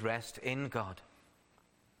 and they would rest in God.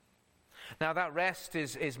 Now that rest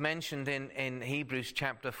is mentioned in Hebrews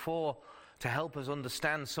chapter 4 to help us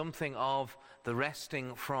understand something of the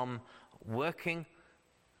resting from working.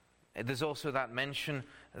 There's also that mention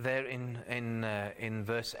there in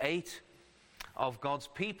verse 8 of God's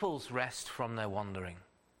people's rest from their wandering.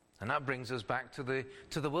 And that brings us back to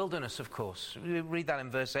the wilderness, of course. We read that in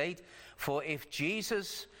verse 8. For if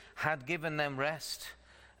Jesus had given them rest,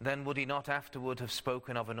 then would he not afterward have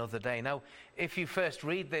spoken of another day? Now, if you first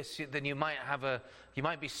read this, then you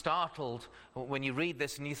might be startled when you read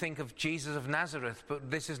this and you think of Jesus of Nazareth,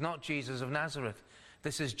 but this is not Jesus of Nazareth.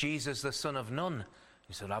 This is Jesus, the son of Nun.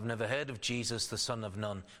 You said, I've never heard of Jesus, the son of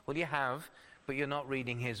Nun. Well, you have, but you're not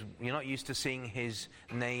used to seeing his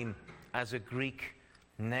name as a Greek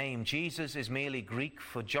name. Jesus is merely Greek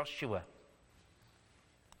for Joshua.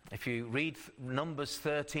 If you read Numbers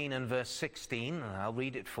 13 and verse 16, and I'll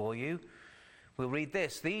read it for you, we'll read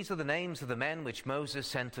this. These are the names of the men which Moses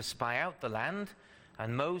sent to spy out the land.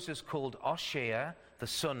 And Moses called Hoshea, the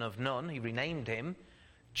son of Nun, he renamed him,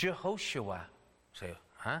 Jehoshua. So,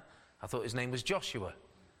 I thought his name was Joshua.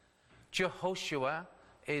 Jehoshua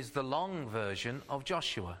is the long version of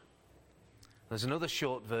Joshua. There's another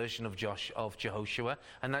short version of Jehoshua,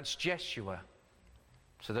 and that's Jeshua.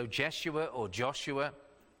 So though Jeshua or Joshua,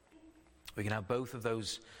 we can have both of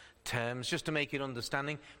those terms just to make it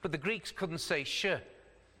understanding. But the Greeks couldn't say sh.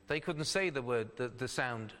 They couldn't say the word, the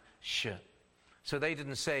sound sh. So they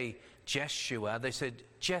didn't say Jeshua, they said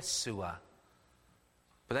Jesua.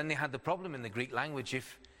 But then they had the problem in the Greek language,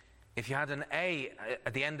 if you had an A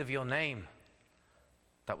at the end of your name,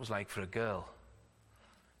 that was like for a girl.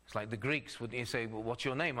 It's like the Greeks, wouldn't you say, well, what's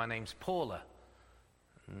your name? My name's Paula.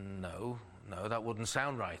 No, that wouldn't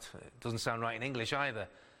sound right. It doesn't sound right in English either.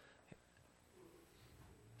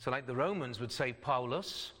 So like the Romans would say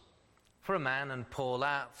Paulus for a man and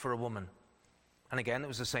Paula for a woman. And again, it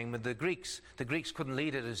was the same with the Greeks. The Greeks couldn't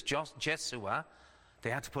lead it as Jesua. They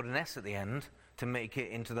had to put an S at the end to make it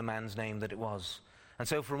into the man's name that it was. And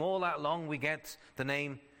so from all that long, we get the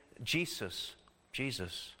name Jesus.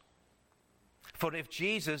 For if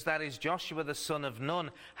Jesus, that is Joshua the son of Nun,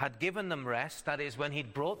 had given them rest, that is when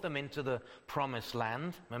he'd brought them into the promised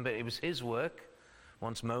land, remember it was his work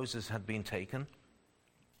once Moses had been taken,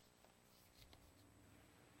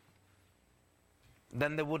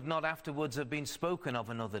 then there would not afterwards have been spoken of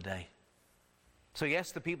another day. So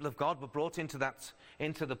yes, the people of God were brought into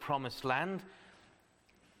the promised land,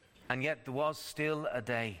 and yet there was still a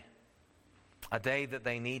day that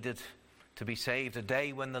they needed to be saved, a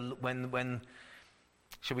day when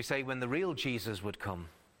shall we say, when the real Jesus would come.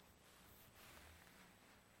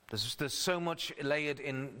 There's so much layered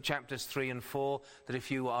in chapters 3 and 4 that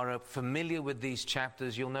if you are familiar with these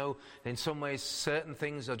chapters, you'll know in some ways certain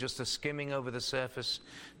things are just a skimming over the surface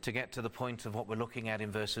to get to the point of what we're looking at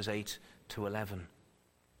in verses 8 to 11.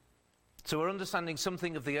 So we're understanding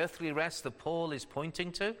something of the earthly rest that Paul is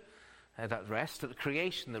pointing to, that rest of the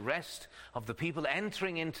creation, the rest of the people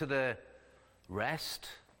entering into the rest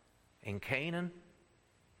in Canaan.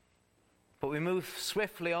 But we move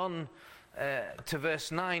swiftly on to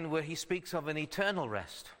verse 9, where he speaks of an eternal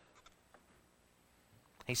rest.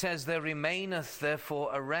 He says, there remaineth therefore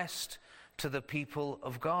a rest to the people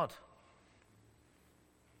of God.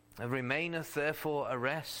 There remaineth therefore a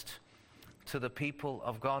rest to the people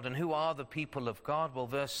of God. And who are the people of God? Well,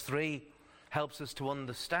 verse 3 helps us to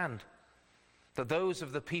understand that those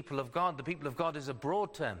of the people of God is a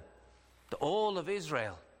broad term. All of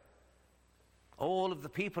Israel, all of the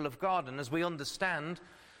people of God. And as we understand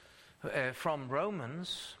from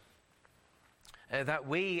Romans, that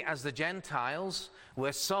we as the Gentiles,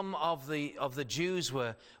 where some of the Jews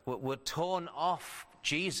were torn off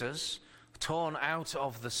Jesus, torn out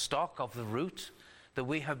of the stock, of the root, that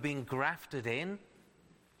we have been grafted in,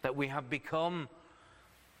 that we have become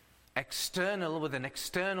with an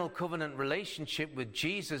external covenant relationship with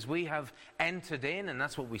Jesus, we have entered in, and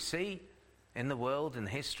that's what we see in the world, in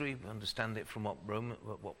history. We understand it from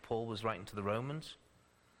what Paul was writing to the Romans.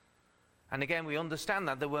 And again, we understand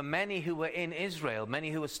that there were many who were in Israel,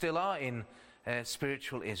 many who still are in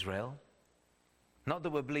spiritual Israel. Not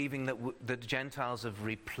that we're believing that the Gentiles have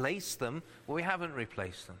replaced them, but we haven't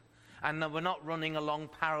replaced them. And that we're not running along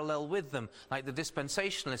parallel with them, like the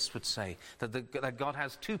dispensationalists would say, that God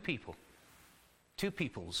has two peoples.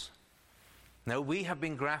 No, we have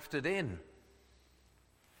been grafted in.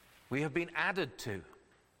 We have been added to.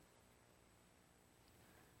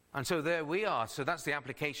 And so there we are. So that's the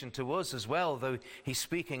application to us as well, though he's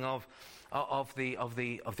speaking of the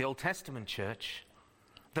Old Testament church.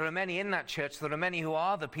 There are many in that church, there are many who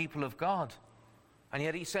are the people of God. And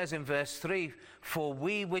yet he says in verse 3, "For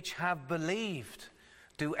we which have believed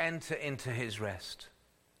do enter into his rest."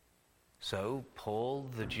 So Paul,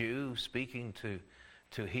 the Jew, speaking to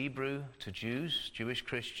Jewish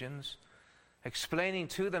Christians, explaining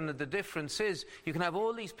to them that the difference is you can have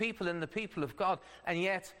all these people in the people of God, and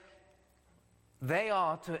yet they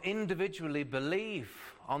are to individually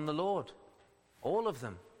believe on the Lord, all of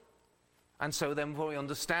them. And so then we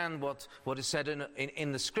understand what is said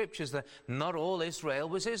in the Scriptures, that not all Israel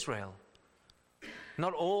was Israel.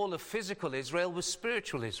 Not all of physical Israel was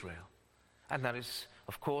spiritual Israel. And that is,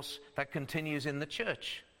 of course, that continues in the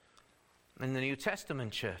church, in the New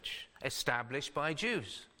Testament church, established by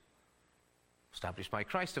Jews. Established by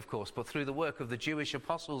Christ, of course, but through the work of the Jewish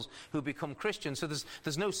apostles who become Christians. So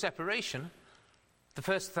there's no separation. The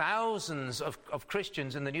first thousands of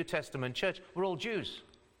Christians in the New Testament church were all Jews.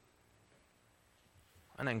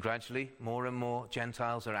 And then gradually, more and more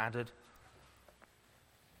Gentiles are added.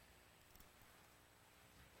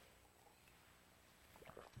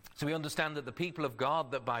 So we understand that the people of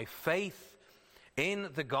God, that by faith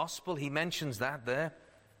in the gospel, he mentions that there,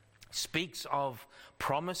 speaks of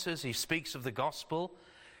promises, he speaks of the gospel.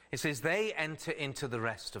 It says they enter into the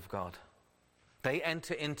rest of God. They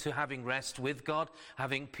enter into having rest with God,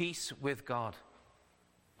 having peace with God.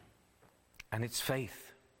 And it's faith.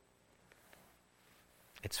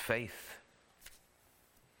 It's faith.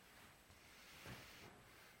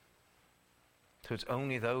 So it's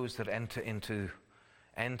only those that enter into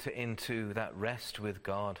that rest with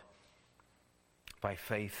God by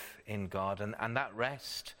faith in God. And that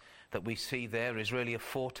rest that we see there is really a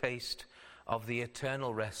foretaste of the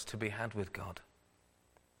eternal rest to be had with God.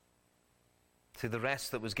 See, the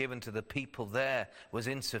rest that was given to the people there was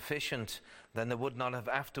insufficient. Then there would not have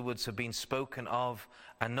afterwards have been spoken of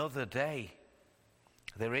another day.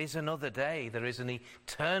 There is another day. There is an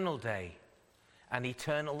eternal day, an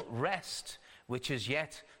eternal rest, which is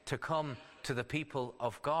yet to come to the people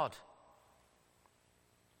of God.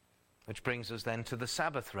 Which brings us then to the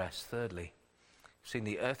Sabbath rest, thirdly. We've seen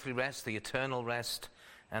the earthly rest, the eternal rest,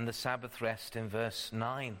 and the Sabbath rest in verse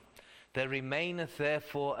 9. There remaineth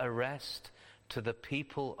therefore a rest to the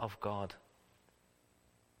people of God.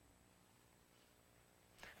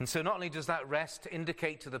 And so not only does that rest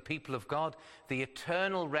indicate to the people of God the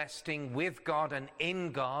eternal resting with God and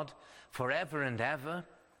in God forever and ever,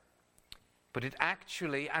 but it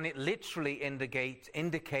actually and it literally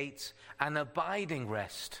indicates an abiding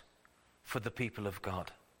rest for the people of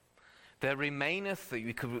God. There remaineth,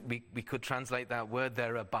 we could translate that word,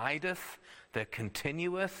 there abideth, there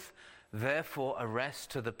continueth, therefore a rest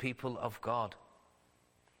to the people of God.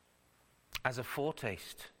 As a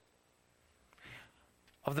foretaste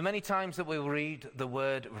of the many times that we will read the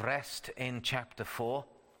word rest in chapter 4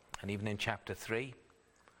 and even in chapter 3,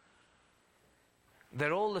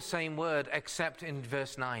 they're all the same word except in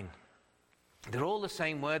verse 9. They're all the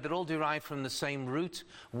same word, they're all derived from the same root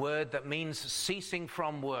word that means ceasing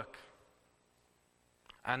from work.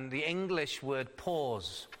 And the English word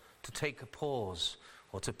pause, to take a pause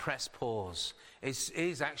or to press pause,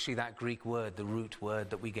 is actually that Greek word, the root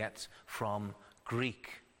word that we get from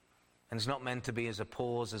Greek. And it's not meant to be as a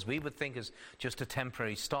pause, as we would think, as just a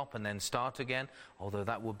temporary stop and then start again, although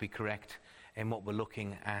that would be correct in what we're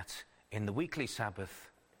looking at in the weekly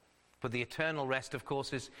Sabbath. But the eternal rest, of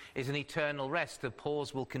course, is an eternal rest. The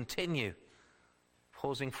pause will continue.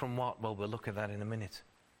 Pausing from what? Well, we'll look at that in a minute.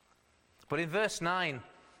 But in verse 9,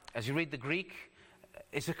 as you read the Greek,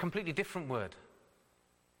 it's a completely different word.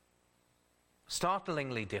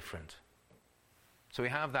 Startlingly different. So we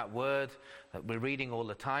have that word that we're reading all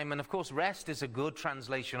the time. And of course, rest is a good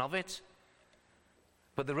translation of it.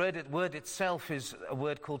 But the word itself is a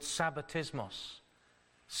word called sabbatismos.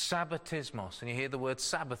 Sabbatismos. And you hear the word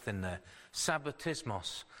Sabbath in there.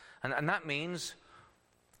 Sabbatismos. And that means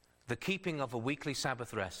the keeping of a weekly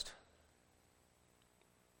Sabbath rest.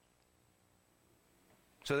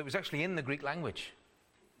 So it was actually in the Greek language.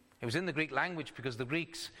 It was in the Greek language because the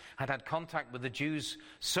Greeks had had contact with the Jews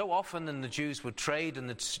so often, and the Jews would trade, and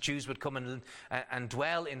the Jews would come and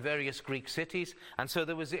dwell in various Greek cities. And so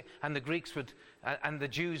there was, and the Greeks would, and the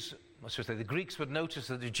Jews, the Greeks would notice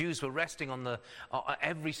that the Jews were resting on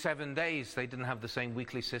every 7 days. They didn't have the same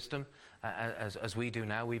weekly system as we do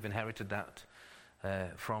now. We've inherited that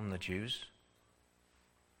from the Jews.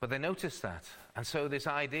 But they noticed that. And so this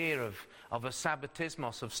idea of a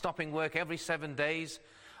sabbatismos, of stopping work every 7 days,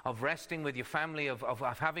 of resting with your family, of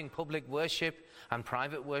having public worship and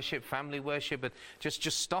private worship, family worship, but just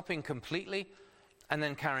stopping completely and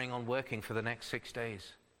then carrying on working for the next 6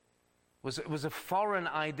 days. It was a foreign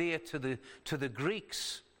idea to the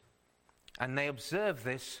Greeks. And they observed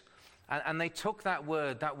this, and they took that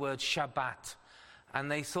word Shabbat,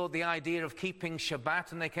 and they thought the idea of keeping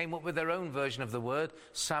Shabbat, and they came up with their own version of the word,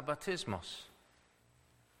 sabbatismos.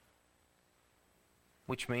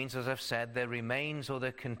 Which means, as I've said, there remains or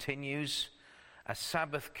there continues a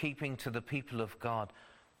Sabbath keeping to the people of God.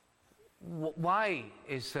 Why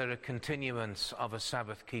is there a continuance of a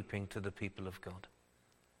Sabbath keeping to the people of God?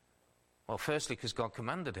 Well, firstly, because God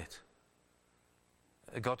commanded it.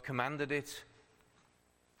 God commanded it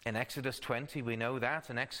in Exodus 20, we know that.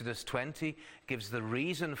 And Exodus 20 gives the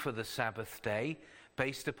reason for the Sabbath day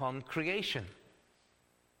based upon creation.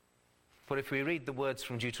 But if we read the words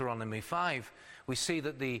from Deuteronomy 5, we see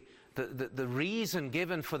that the reason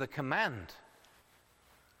given for the command,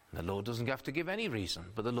 the Lord doesn't have to give any reason,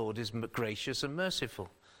 but the Lord is gracious and merciful.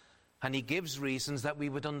 And he gives reasons that we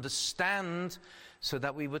would understand so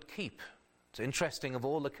that we would keep. It's interesting, of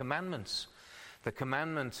all the commandments, the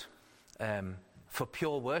commandment for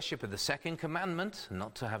pure worship is the second commandment,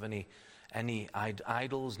 not to have any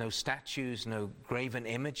idols, no statues, no graven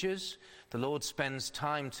images. The Lord spends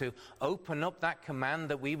time to open up that command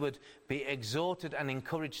that we would be exhorted and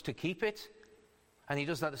encouraged to keep it. And he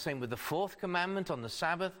does that the same with the fourth commandment on the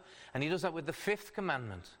Sabbath, and he does that with the fifth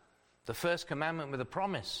commandment, the first commandment with a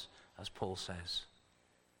promise, as Paul says.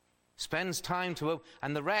 Spends time to,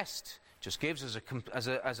 and the rest just gives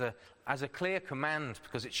as a clear command,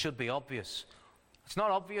 because it should be obvious. It's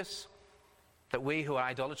not obvious that we who are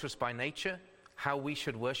idolatrous by nature, how we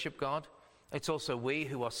should worship God. It's also we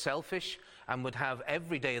who are selfish and would have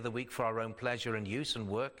every day of the week for our own pleasure and use and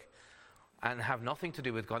work and have nothing to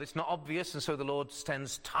do with God. It's not obvious, and so the Lord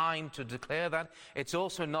spends time to declare that. It's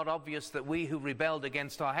also not obvious that we who rebelled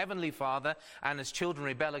against our Heavenly Father and as children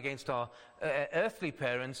rebel against our earthly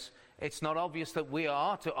parents, it's not obvious that we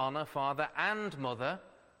are to honor father and mother.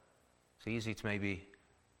 It's easy to maybe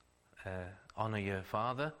honor your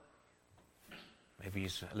father. Maybe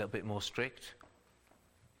he's a little bit more strict.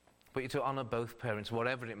 But you're to honor both parents,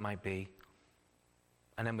 whatever it might be.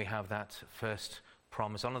 And then we have that first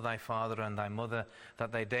promise, honor thy father and thy mother,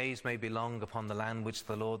 that thy days may be long upon the land which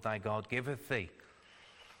the Lord thy God giveth thee.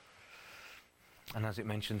 And as it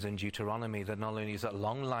mentions in Deuteronomy, that not only is that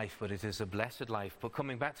long life, but it is a blessed life. But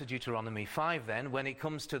coming back to Deuteronomy 5 then, when it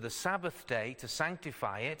comes to the Sabbath day, to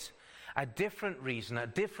sanctify it, a different reason, a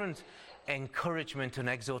different encouragement and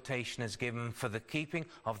exhortation is given for the keeping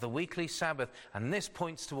of the weekly Sabbath. And this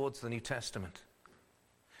points towards the New Testament.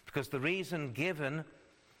 Because the reason given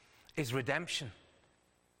is redemption.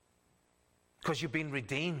 Because you've been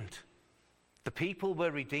redeemed. The people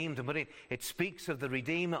were redeemed, and it speaks of the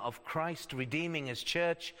Redeemer of Christ redeeming his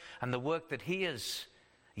church and the work that he has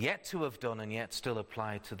yet to have done and yet still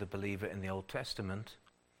applied to the believer in the Old Testament.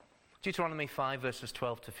 Deuteronomy 5 verses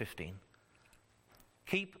 12 to 15.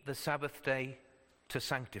 Keep the Sabbath day to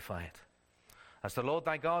sanctify it, as the Lord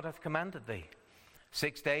thy God hath commanded thee.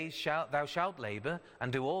 6 days thou shalt labor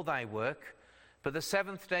and do all thy work, but the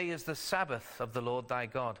seventh day is the Sabbath of the Lord thy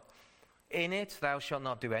God. In it thou shalt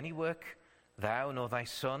not do any work, thou, nor thy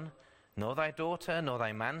son, nor thy daughter, nor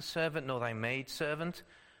thy manservant, nor thy maidservant,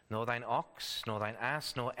 nor thine ox, nor thine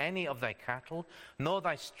ass, nor any of thy cattle, nor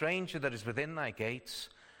thy stranger that is within thy gates,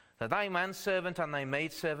 that thy manservant and thy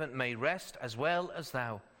maidservant may rest as well as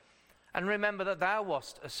thou. And remember that thou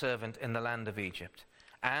wast a servant in the land of Egypt,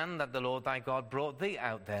 and that the Lord thy God brought thee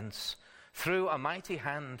out thence through a mighty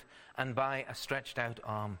hand and by a stretched out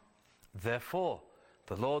arm. Therefore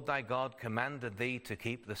the Lord thy God commanded thee to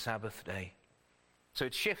keep the Sabbath day. So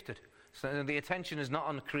it's shifted. So the attention is not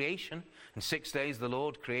on creation. In 6 days the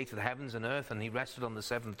Lord created the heavens and earth, and he rested on the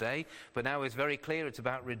seventh day. But now it's very clear it's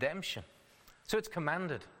about redemption. So it's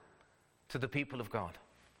commanded to the people of God.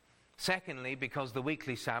 Secondly, because the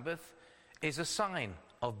weekly Sabbath is a sign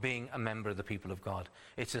of being a member of the people of God.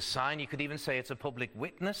 It's a sign, you could even say it's a public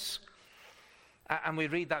witness. And we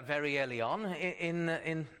read that very early on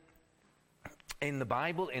in the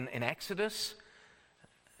Bible, in Exodus.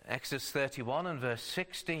 Exodus 31 and verse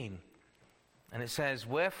 16. And it says,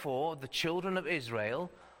 "Wherefore the children of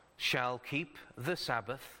Israel shall keep the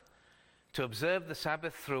Sabbath, to observe the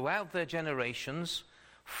Sabbath throughout their generations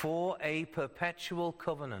for a perpetual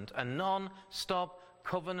covenant," a non-stop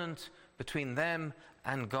covenant between them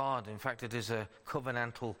and God. In fact, it is a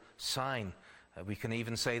covenantal sign. We can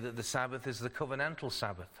even say that the Sabbath is the covenantal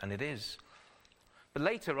Sabbath, and it is. But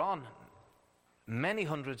later on, many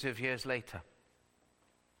hundreds of years later,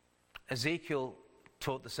 Ezekiel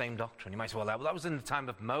taught the same doctrine. You might say, well, that was in the time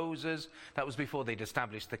of Moses. That was before they'd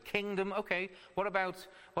established the kingdom. Okay, what about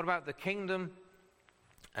the kingdom?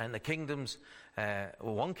 And the kingdoms,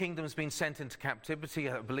 one kingdom's been sent into captivity.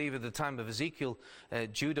 I believe at the time of Ezekiel,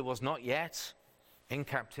 Judah was not yet in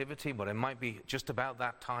captivity, but it might be just about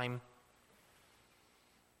that time.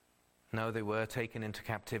 No, they were taken into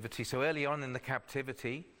captivity. So early on in the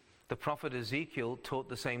captivity, the prophet Ezekiel taught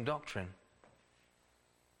the same doctrine.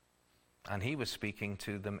 And he was speaking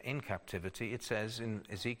to them in captivity. It says in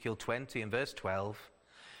Ezekiel 20 and verse 12,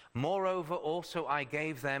 "Moreover also I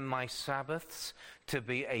gave them my Sabbaths to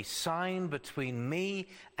be a sign between me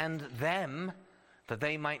and them, that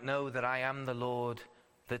they might know that I am the Lord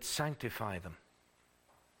that sanctify them."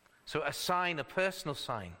 So a sign, a personal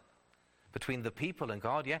sign between the people and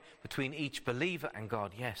God, yeah, between each believer and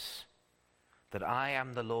God, yes, that I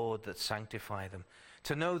am the Lord that sanctify them.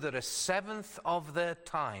 To know that a seventh of their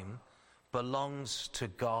time belongs to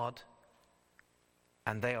God,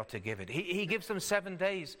 and they are to give it. He gives them 7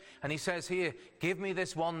 days, and he says here, give me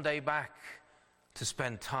this one day back to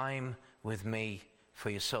spend time with me for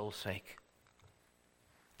your soul's sake.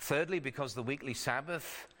 Thirdly, because the weekly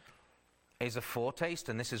Sabbath is a foretaste,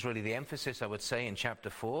 and this is really the emphasis, I would say, in chapter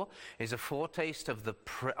 4, is a foretaste of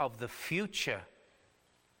the future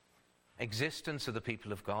existence of the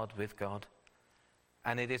people of God with God.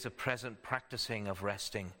 And it is a present practicing of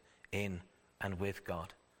resting in and with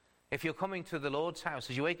God. If you're coming to the Lord's house,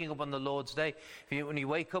 as you're waking up on the Lord's day, when you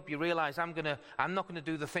wake up, you realize I'm not going to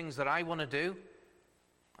do the things that I want to do,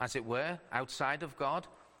 as it were, outside of God.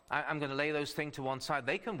 I'm going to lay those things to one side.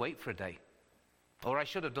 They can wait for a day. Or I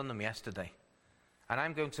should have done them yesterday. And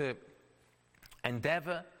I'm going to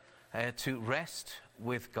endeavor to rest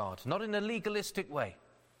with God. Not in a legalistic way.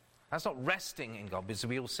 That's not resting in God, because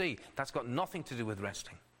we will see that's got nothing to do with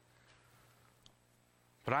resting.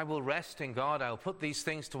 But I will rest in God. I'll put these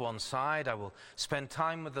things to one side. I will spend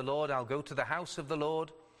time with the Lord. I'll go to the house of the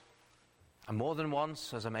Lord, and more than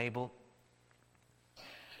once as I'm able.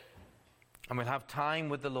 And we'll have time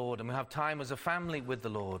with the Lord, and we'll have time as a family with the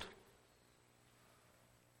Lord.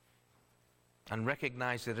 And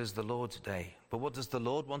recognize it as the Lord's day. But what does the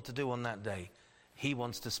Lord want to do on that day? He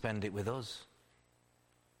wants to spend it with us.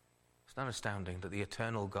 It's not astounding that the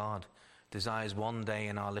eternal God desires one day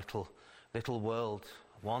in our little world,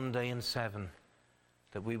 one day in 7,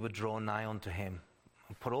 that we would draw nigh unto him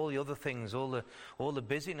and put all the other things, all the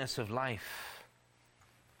busyness of life.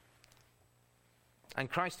 And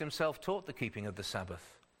Christ himself taught the keeping of the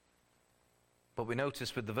Sabbath. But we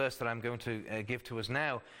notice with the verse that I'm going to give to us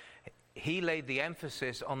now, he laid the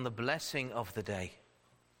emphasis on the blessing of the day.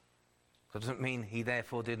 That doesn't mean he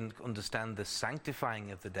therefore didn't understand the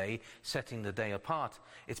sanctifying of the day, setting the day apart.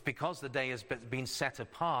 It's because the day has been set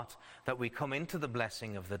apart that we come into the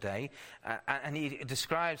blessing of the day. And he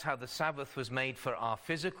describes how the Sabbath was made for our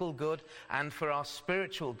physical good and for our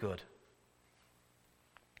spiritual good.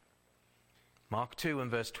 Mark 2 and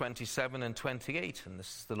verse 27 and 28, and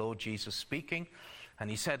this is the Lord Jesus speaking. And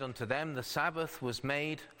he said unto them, the Sabbath was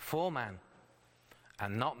made for man,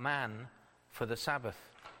 and not man for the Sabbath.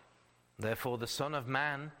 Therefore the Son of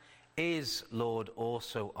Man is Lord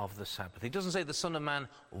also of the Sabbath. He doesn't say the Son of Man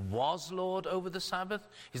was Lord over the Sabbath.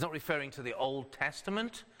 He's not referring to the Old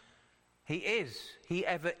Testament. He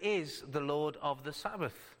ever is the Lord of the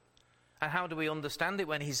Sabbath. And how do we understand it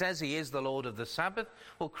when he says he is the Lord of the Sabbath?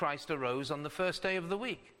 Well, Christ arose on the first day of the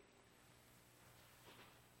week.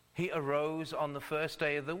 He arose on the first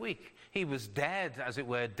day of the week. He was dead, as it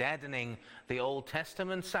were, deadening the Old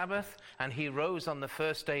Testament Sabbath, and he rose on the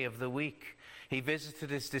first day of the week. He visited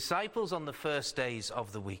his disciples on the first days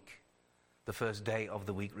of the week, the first day of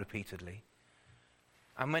the week repeatedly.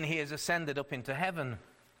 And when he has ascended up into heaven,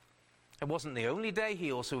 it wasn't the only day.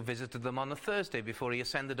 He also visited them on a Thursday before he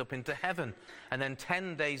ascended up into heaven. And then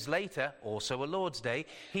 10 days later, also a Lord's Day,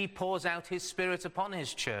 he pours out his Spirit upon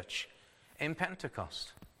his church in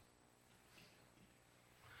Pentecost.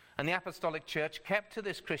 And the Apostolic Church kept to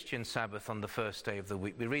this Christian Sabbath on the first day of the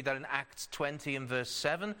week. We read that in Acts 20 and verse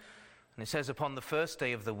 7. And it says, upon the first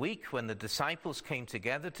day of the week, when the disciples came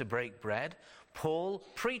together to break bread, Paul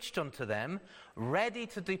preached unto them, ready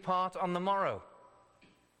to depart on the morrow.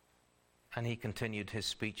 And he continued his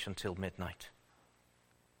speech until midnight.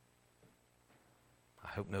 I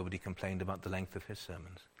hope nobody complained about the length of his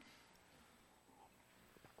sermons.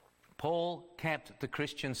 Paul kept the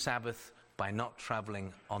Christian Sabbath by not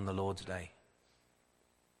traveling on the Lord's Day.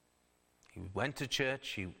 He went to church,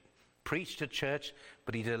 he preached at church,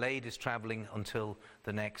 but he delayed his traveling until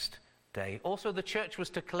the next day. Also, the church was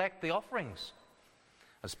to collect the offerings.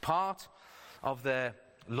 As part of their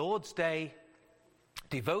Lord's Day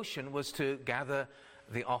devotion was to gather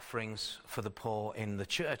the offerings for the poor in the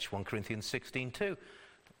church. 1 Corinthians 16:2.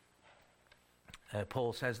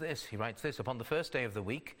 Paul says this, he writes this, upon the first day of the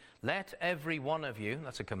week, let every one of you,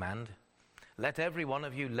 that's a command, let every one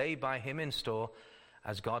of you lay by him in store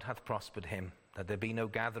as God hath prospered him, that there be no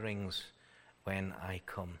gatherings when I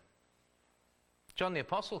come. John the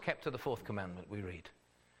Apostle kept to the fourth commandment, we read.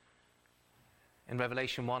 In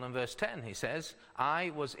Revelation 1 and verse 10, he says,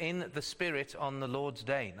 I was in the Spirit on the Lord's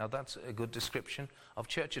day. Now that's a good description of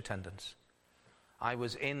church attendance. I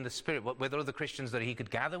was in the Spirit. Were there other Christians that he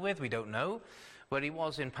could gather with? We don't know. Where he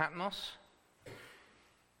was in Patmos.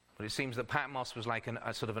 But it seems that Patmos was like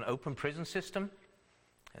a sort of an open prison system.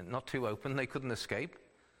 Not too open, they couldn't escape.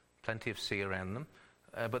 Plenty of sea around them.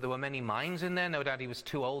 But there were many mines in there. No doubt he was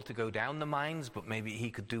too old to go down the mines, but maybe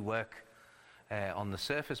he could do work on the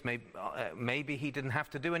surface. Maybe he didn't have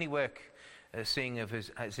to do any work, seeing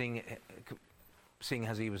as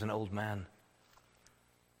he was an old man.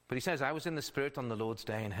 But he says, I was in the Spirit on the Lord's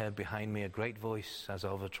day and heard behind me a great voice as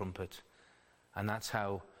of a trumpet. And that's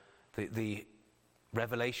how the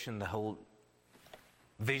revelation, the whole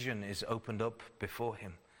vision is opened up before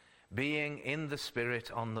him. Being in the Spirit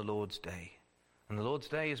on the Lord's day. And the Lord's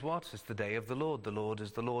day is what? It's the day of the Lord. The Lord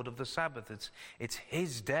is the Lord of the Sabbath. It's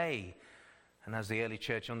his day. And as the early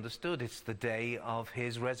church understood, it's the day of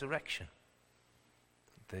his resurrection.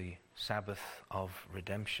 The Sabbath of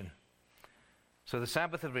redemption. So the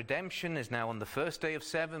Sabbath of redemption is now on the first day of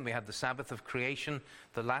 7. We had the Sabbath of creation,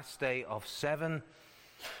 the last day of 7.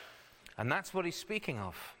 And that's what he's speaking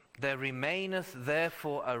of. There remaineth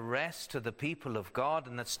therefore a rest to the people of God.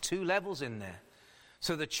 And that's 2 levels in there.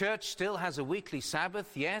 So the church still has a weekly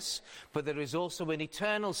Sabbath, yes, but there is also an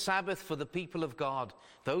eternal Sabbath for the people of God.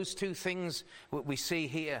 Those 2 things we see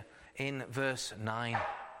here in verse 9.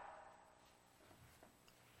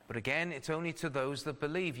 But again, it's only to those that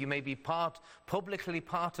believe. You may be publicly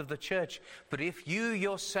part of the church, but if you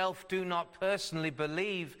yourself do not personally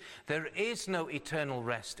believe, there is no eternal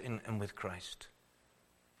rest in and with Christ.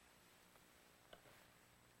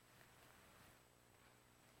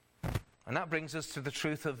 And that brings us to the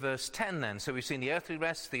truth of verse 10 then. So we've seen the earthly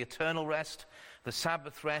rest, the eternal rest, the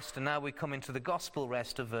Sabbath rest, and now we come into the gospel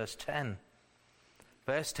rest of verse 10.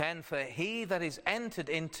 Verse 10, for he that is entered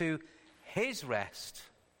into his rest,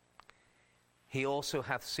 he also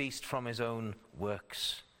hath ceased from his own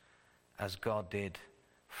works, as God did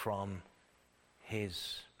from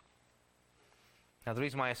his. Now the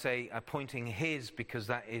reason why I say pointing his, because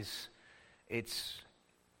that is, it's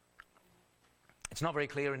not very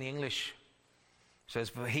clear in the English. It says,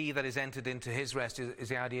 for he that is entered into his rest is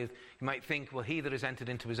the idea of, you might think, well, he that is entered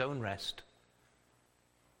into his own rest.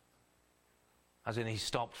 As in he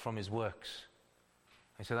stopped from his works.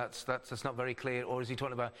 And so that's not very clear. Or is he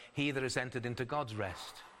talking about he that is entered into God's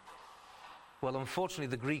rest? Well, unfortunately,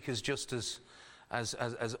 the Greek is just as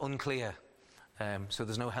unclear. So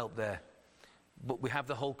there's no help there. But we have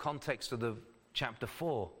the whole context of the chapter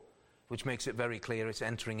 4, which makes it very clear it's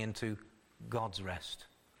entering into God's rest.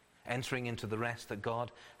 Entering into the rest that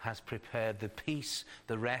God has prepared, the peace,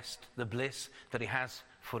 the rest, the bliss that he has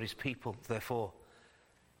for his people. Therefore,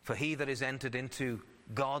 for he that is entered into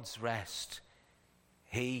God's rest,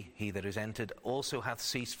 he that is entered also hath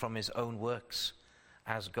ceased from his own works,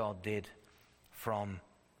 as God did from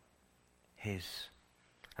his.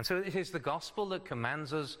 And so it is the gospel that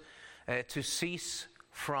commands us to cease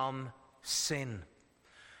from sin,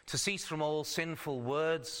 to cease from all sinful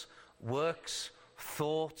words, works,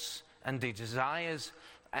 thoughts, and desires,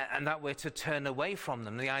 and that we're to turn away from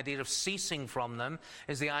them. The idea of ceasing from them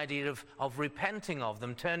is the idea of repenting of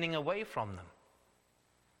them, turning away from them.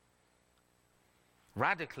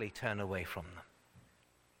 Radically turn away from them.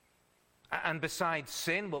 And besides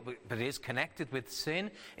sin, but is connected with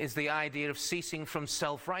sin, is the idea of ceasing from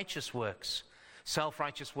self-righteous works.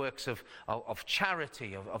 Self-righteous works of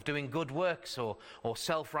charity, of doing good works, or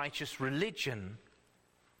self-righteous religion.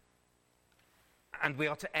 And we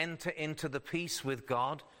are to enter into the peace with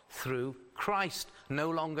God through Christ, no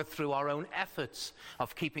longer through our own efforts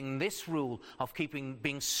of keeping this rule, of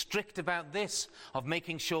being strict about this, of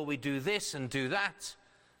making sure we do this and do that,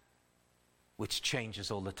 which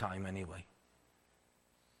changes all the time anyway.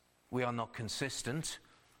 We are not consistent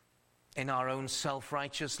in our own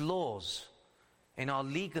self-righteous laws, in our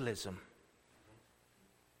legalism.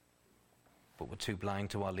 But we're too blind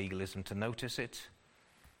to our legalism to notice it.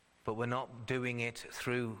 But we're not doing it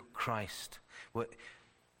through Christ.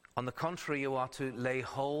 On the contrary, you are to lay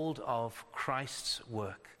hold of Christ's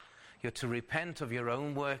work. You're to repent of your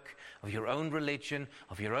own work, of your own religion,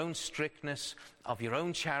 of your own strictness, of your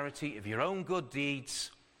own charity, of your own good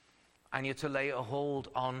deeds, and you're to lay a hold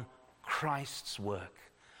on Christ's work,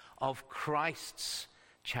 of Christ's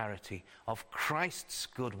charity, of Christ's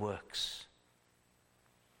good works.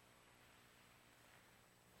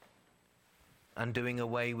 And doing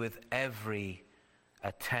away with every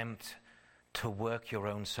attempt to work your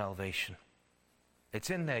own salvation. It's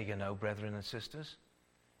in there, you know, brethren and sisters.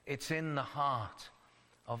 It's in the heart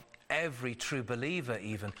of every true believer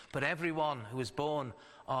even. But everyone who is born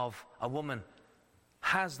of a woman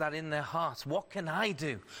has that in their hearts. What can I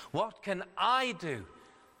do? What can I do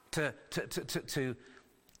to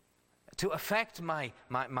affect my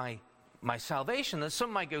salvation? And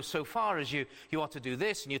some might go so far as you ought to do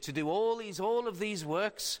this, and you're to do all of these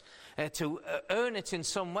works to earn it in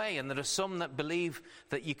some way. And there are some that believe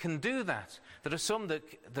that you can do that. There are some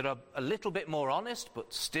that are a little bit more honest,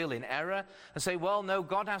 but still in error, and say, well, no,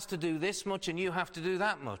 God has to do this much and you have to do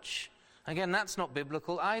that much. Again, that's not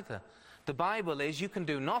biblical either. The Bible is you can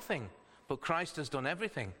do nothing, but Christ has done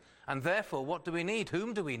everything. And therefore, what do we need?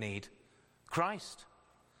 Whom do we need? Christ.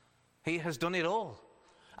 He has done it all.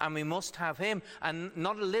 And we must have him, and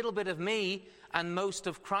not a little bit of me and most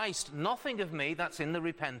of Christ. Nothing of me, that's in the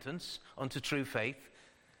repentance unto true faith,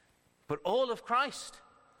 but all of Christ.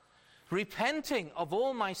 Repenting of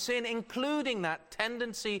all my sin, including that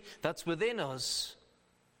tendency that's within us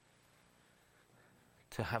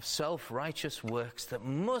to have self-righteous works that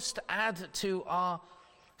must add to our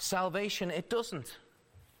salvation. It doesn't.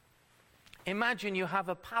 Imagine you have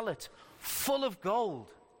a pallet full of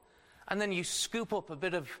gold, and then you scoop up a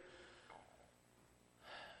bit of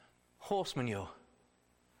horse manure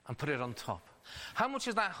and put it on top. How much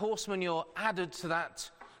has that horse manure added to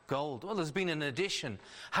that gold? Well, there's been an addition.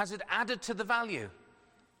 Has it added to the value?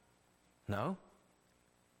 No.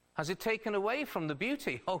 Has it taken away from the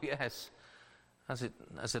beauty? Oh, yes. Has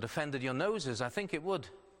it offended your noses? I think it would.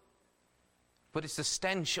 But it's a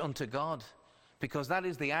stench unto God, because that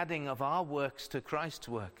is the adding of our works to Christ's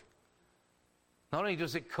work. Not only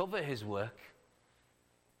does it cover his work,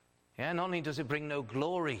 not only does it bring no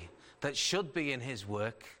glory that should be in his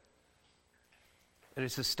work, it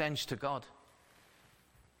is a stench to God.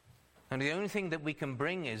 And the only thing that we can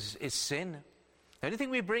bring is sin. The only thing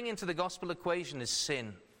we bring into the gospel equation is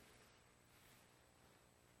sin.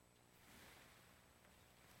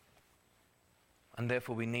 And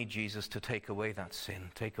therefore we need Jesus to take away that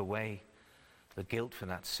sin, take away the guilt for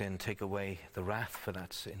that sin, take away the wrath for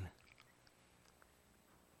that sin.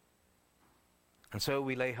 And so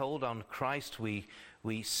we lay hold on Christ, we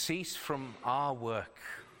cease from our work.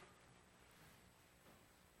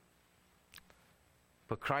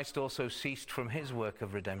 But Christ also ceased from his work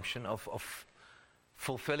of redemption, of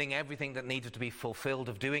fulfilling everything that needed to be fulfilled,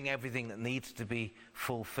 of doing everything that needs to be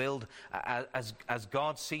fulfilled. As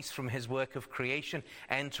God ceased from his work of creation,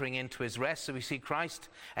 entering into his rest. So we see Christ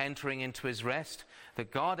entering into his rest,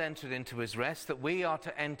 that God entered into his rest, that we are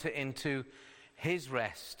to enter into his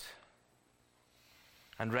rest.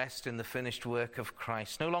 And rest in the finished work of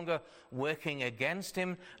Christ. No longer working against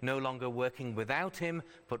him, no longer working without him,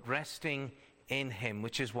 but resting in him,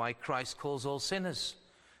 which is why Christ calls all sinners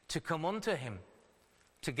to come unto him,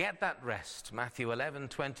 to get that rest. Matthew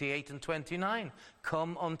 11:28 and 29.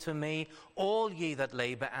 Come unto me, all ye that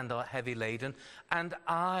labor and are heavy laden, and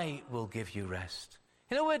I will give you rest.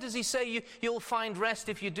 You know, where does he say you'll find rest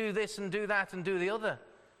if you do this and do that and do the other?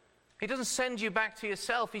 He doesn't send you back to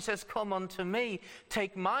yourself. He says, come unto me.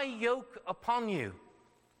 Take my yoke upon you.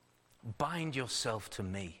 Bind yourself to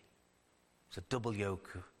me. It's a double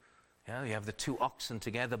yoke. You have the two oxen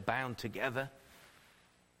together, bound together.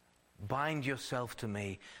 Bind yourself to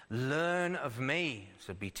me. Learn of me.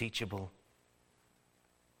 So be teachable.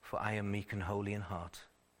 For I am meek and holy in heart.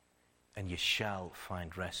 And you shall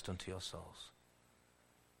find rest unto your souls.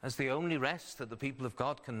 That's the only rest that the people of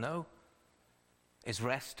God can know. Is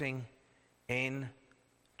resting in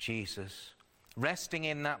Jesus. Resting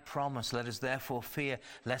in that promise. Let us therefore fear,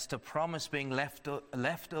 lest a promise being left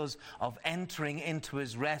us of entering into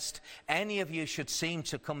his rest, any of you should seem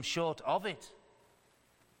to come short of it.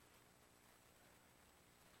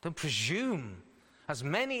 Don't presume, as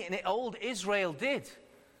many in old Israel did.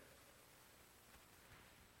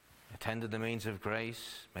 Attended the means of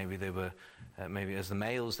grace. Maybe they were, maybe as the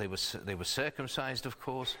males, they were circumcised, of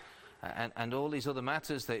course. and all these other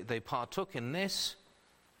matters. They partook in this,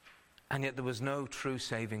 and yet there was no true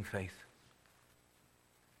saving faith.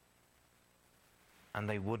 And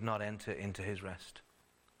they would not enter into his rest.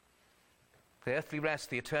 The earthly rest,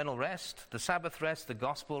 the eternal rest, the Sabbath rest, the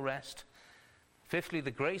gospel rest. Fifthly,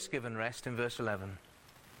 the grace-given rest in verse 11.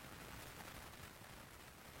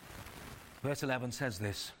 Verse 11 says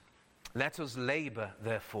this: "Let us labor,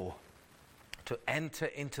 therefore, to enter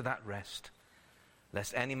into that rest,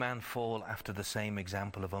 lest any man fall after the same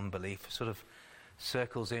example of unbelief." Sort of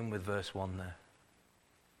circles in with verse 1 there.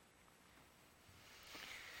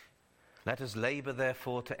 Let us labor,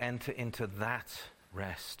 therefore, to enter into that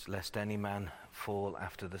rest, lest any man fall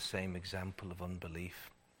after the same example of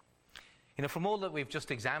unbelief. You know, from all that we've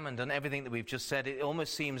just examined and everything that we've just said, it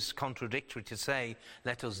almost seems contradictory to say,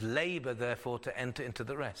 let us labor, therefore, to enter into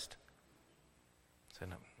the rest. So,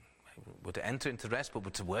 no, we're to enter into rest, but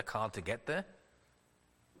we're to work hard to get there.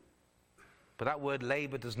 But that word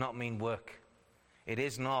labor does not mean work. It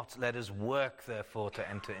is not, let us work, therefore, to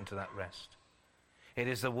enter into that rest. It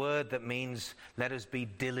is the word that means, let us be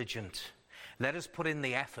diligent. Let us put in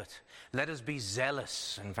the effort. Let us be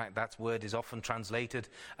zealous. In fact, that word is often translated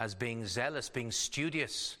as being zealous, being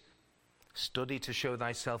studious. Study to show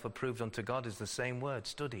thyself approved unto God is the same word,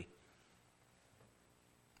 study.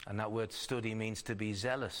 And that word study means to be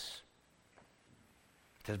zealous.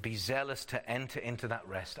 To be zealous to enter into that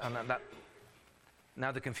rest. And that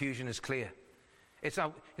now the confusion is clear. Is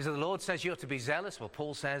that the Lord says you ought to be zealous? Well,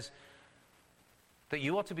 Paul says that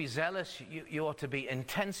you ought to be zealous, you ought to be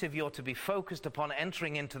intensive, you ought to be focused upon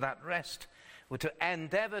entering into that rest. We're to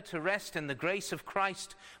endeavor to rest in the grace of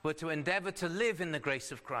Christ. We're to endeavor to live in the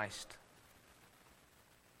grace of Christ.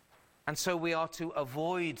 And so we are to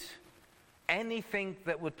avoid anything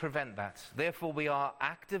that would prevent that. Therefore, we are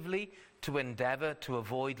actively to endeavor to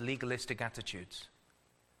avoid legalistic attitudes.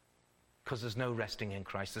 Because there's no resting in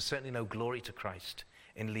Christ. There's certainly no glory to Christ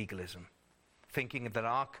in legalism. Thinking that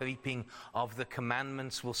our keeping of the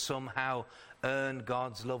commandments will somehow earn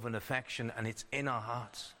God's love and affection, and it's in our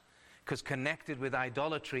hearts. Because connected with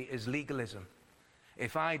idolatry is legalism.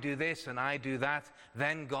 If I do this and I do that,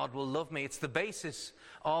 then God will love me. It's the basis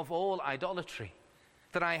of all idolatry.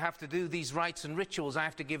 That I have to do these rites and rituals. I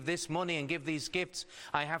have to give this money and give these gifts.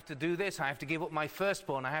 I have to do this. I have to give up my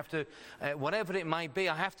firstborn. I have to, whatever it might be,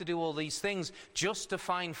 I have to do all these things just to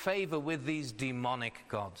find favor with these demonic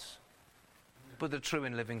gods. But the true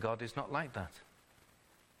and living God is not like that.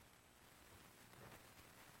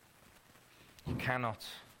 You cannot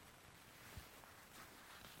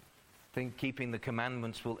think keeping the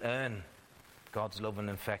commandments will earn God's love and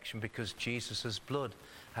affection, because Jesus' blood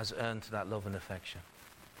has earned that love and affection.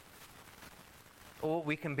 Or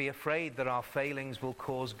we can be afraid that our failings will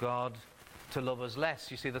cause God to love us less.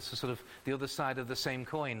 You see, that's the sort of the other side of the same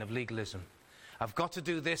coin of legalism. I've got to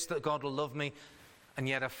do this that God will love me, and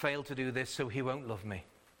yet I've failed to do this so he won't love me.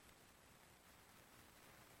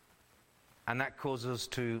 And that causes us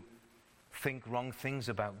to think wrong things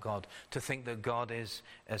about God, to think that God is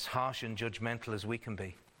as harsh and judgmental as we can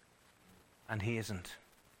be. And he isn't.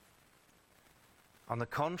 On the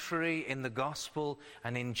contrary, in the gospel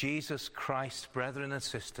and in Jesus Christ, brethren and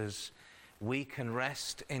sisters, we can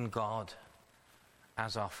rest in God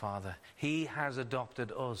as our Father. He has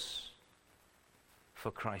adopted us for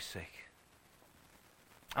Christ's sake.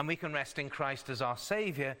 And we can rest in Christ as our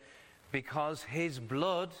Savior, because his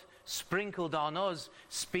blood sprinkled on us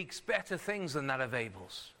speaks better things than that of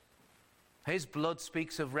Abel's. His blood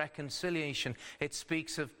speaks of reconciliation. It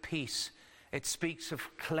speaks of peace. It speaks of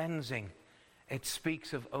cleansing. It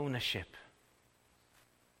speaks of ownership.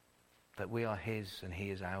 That we are his and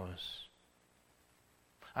he is ours.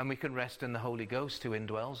 And we can rest in the Holy Ghost, who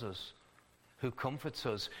indwells us, who comforts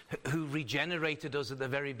us, who regenerated us at the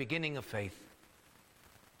very beginning of faith.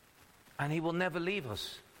 And he will never leave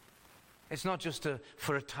us. It's not just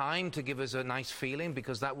for a time to give us a nice feeling,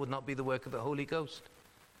 because that would not be the work of the Holy Ghost.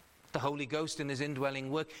 The Holy Ghost in his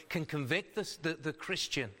indwelling work can convict the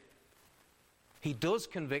Christian. He does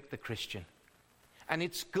convict the Christian. And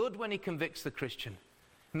it's good when he convicts the Christian.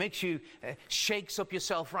 It makes you, shakes up your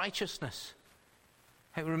self-righteousness.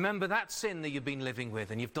 Hey, remember that sin that you've been living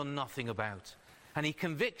with and you've done nothing about. And he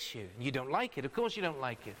convicts you. And you don't like it. Of course you don't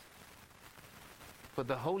like it. But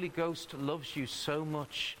the Holy Ghost loves you so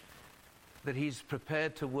much that he's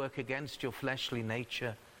prepared to work against your fleshly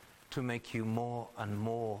nature to make you more and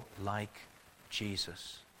more like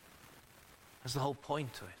Jesus. That's the whole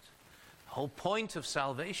point to it. The whole point of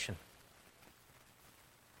salvation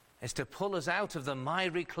is to pull us out of the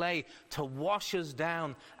miry clay, to wash us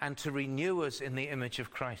down, and to renew us in the image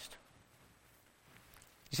of Christ.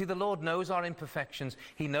 You see, the Lord knows our imperfections.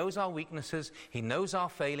 He knows our weaknesses. He knows our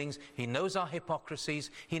failings. He knows our hypocrisies.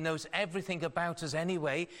 He knows everything about us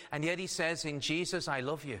anyway. And yet he says, in Jesus, I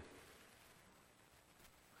love you.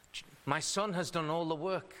 My Son has done all the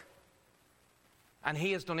work. And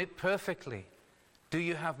he has done it perfectly. Do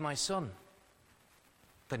you have my Son?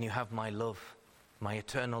 Then you have my love, my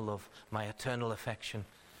eternal affection.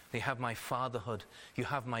 You have my fatherhood. You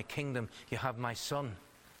have my kingdom. You have my Son.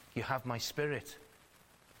 You have my Spirit.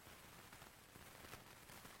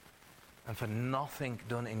 And for nothing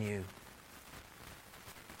done in you.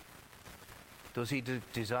 Does he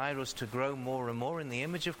desire us to grow more and more in the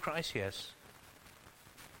image of Christ? Yes.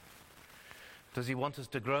 Does he want us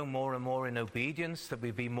to grow more and more in obedience, that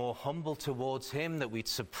we be more humble towards him, that we'd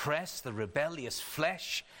suppress the rebellious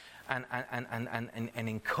flesh and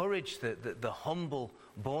encourage the humble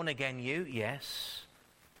born-again you? Yes.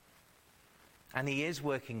 And he is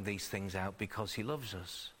working these things out because he loves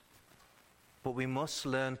us. But we must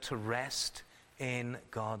learn to rest in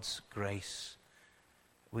God's grace.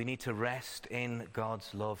 We need to rest in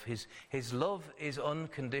God's love. His love is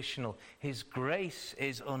unconditional. His grace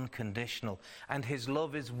is unconditional. And his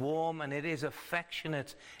love is warm and it is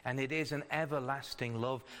affectionate and it is an everlasting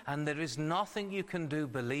love. And there is nothing you can do,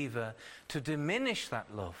 believer, to diminish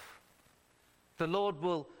that love. The Lord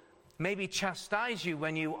will maybe chastise you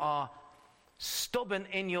when you are stubborn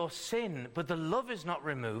in your sin, but the love is not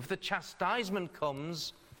removed. The chastisement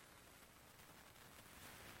comes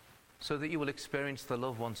so that you will experience the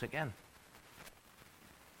love once again.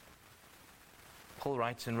 Paul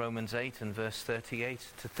writes in Romans 8 and verse 38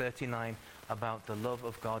 to 39 about the love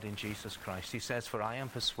of God in Jesus Christ. He says, "For I am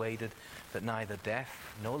persuaded that neither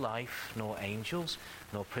death, nor life, nor angels,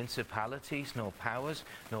 nor principalities, nor powers,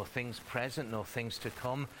 nor things present, nor things to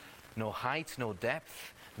come, nor height, nor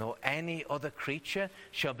depth, nor any other creature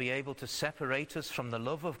shall be able to separate us from the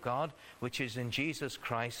love of God, which is in Jesus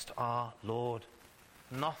Christ our Lord."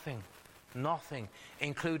 Nothing,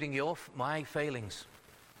 including my failings,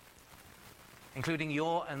 including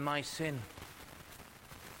your and my sin.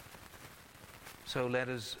 So let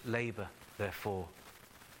us labor, therefore,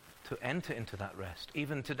 to enter into that rest.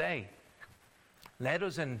 Even today, let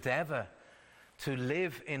us endeavor to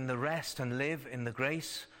live in the rest and live in the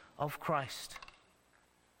grace of Christ.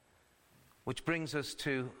 Which brings us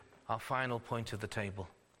to our final point of the table.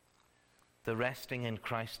 The resting in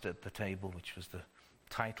Christ at the table, which was the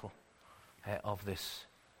title of this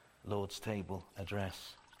Lord's Table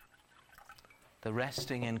address. The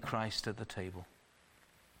resting in Christ at the table.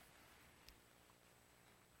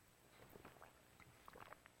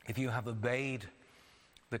 If you have obeyed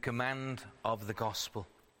the command of the gospel,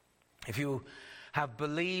 if you have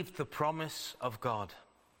believed the promise of God,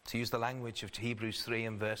 to use the language of Hebrews 3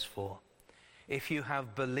 and verse 4, if you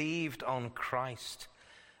have believed on Christ,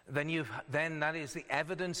 then that is the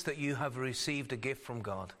evidence that you have received a gift from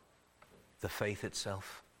God. The faith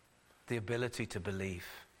itself, the ability to believe.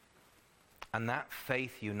 And that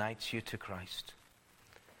faith unites you to Christ.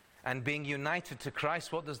 And being united to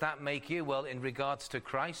Christ, what does that make you? Well, in regards to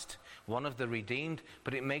Christ, one of the redeemed,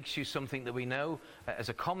 but it makes you something that we know as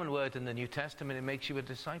a common word in the New Testament, it makes you a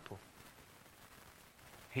disciple.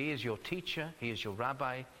 He is your teacher, he is your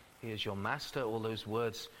rabbi, he is your master, all those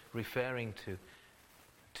words referring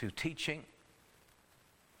to teaching.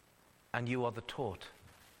 And you are the taught.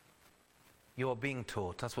 You are being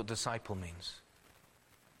taught. That's what disciple means.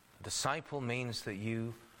 A disciple means that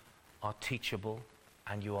you are teachable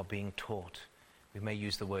and you are being taught. We may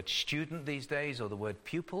use the word student these days or the word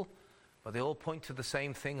pupil, but they all point to the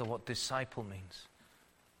same thing of what disciple means.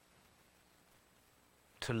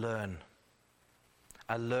 To learn.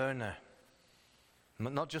 A learner.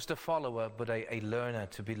 Not just a follower, but a learner.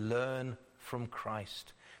 To learn from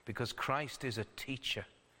Christ. Because Christ is a teacher.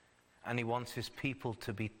 And he wants his people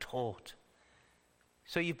to be taught.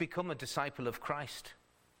 So you've become a disciple of Christ.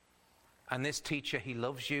 And this teacher, he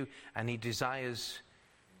loves you and he desires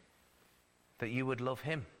that you would love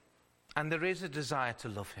him. And there is a desire to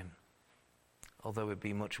love him. Although it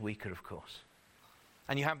be much weaker, of course.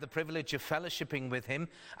 And you have the privilege of fellowshipping with him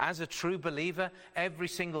as a true believer every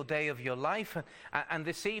single day of your life. And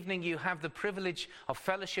this evening you have the privilege of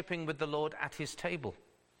fellowshipping with the Lord at his table.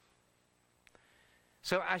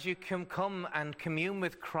 So as you can come and commune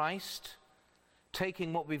with Christ,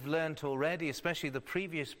 taking what we've learned already, especially the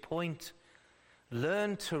previous point,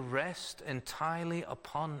 learn to rest entirely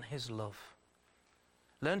upon his love.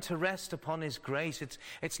 Learn to rest upon his grace.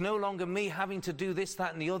 It's no longer me having to do this,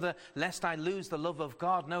 that, and the other, lest I lose the love of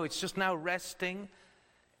God. No, it's just now resting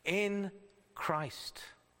in Christ.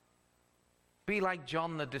 Be like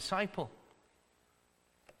John the disciple.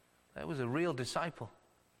 That was a real disciple.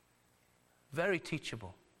 very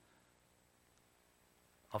teachable,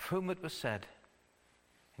 of whom it was said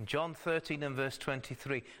in John 13 and verse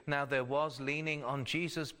 23, now there was leaning on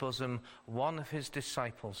Jesus' bosom one of his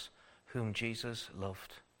disciples whom Jesus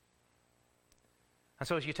loved. And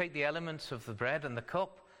so as you take the elements of the bread and the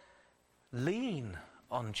cup, lean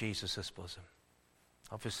on Jesus' bosom.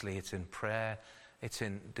 Obviously it's in prayer, it's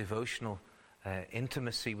in devotional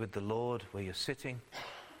intimacy with the Lord where you're sitting,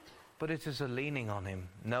 but it is a leaning on him,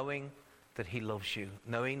 knowing that he loves you,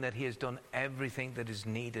 knowing that he has done everything that is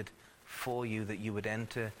needed for you, that you would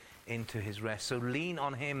enter into his rest. So lean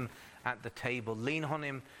on him at the table. Lean on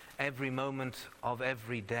him every moment of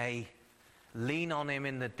every day. Lean on him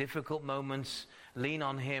in the difficult moments. Lean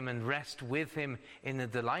on him and rest with him in the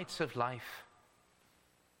delights of life.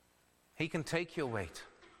 He can take your weight.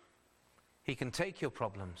 He can take your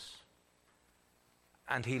problems.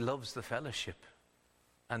 And he loves the fellowship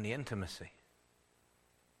and the intimacy.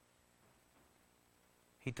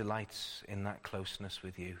 He delights in that closeness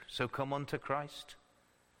with you. So come unto Christ.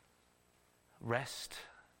 Rest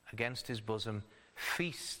against his bosom.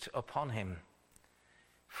 Feast upon him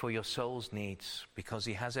for your soul's needs, because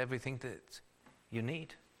he has everything that you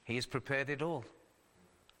need. He has prepared it all.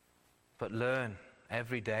 But learn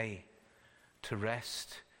every day to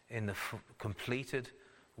rest in the completed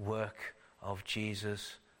work of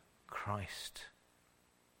Jesus Christ.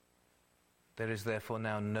 There is therefore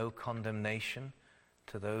now no condemnation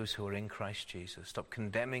to those who are in Christ Jesus. Stop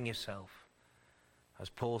condemning yourself. As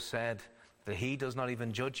Paul said, that he does not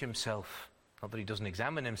even judge himself. Not that he doesn't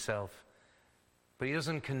examine himself, but he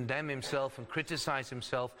doesn't condemn himself and criticize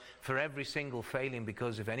himself for every single failing,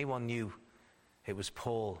 because if anyone knew, it was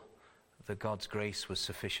Paul, that God's grace was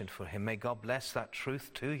sufficient for him. May God bless that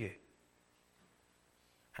truth to you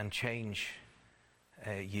and change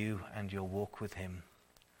you and your walk with him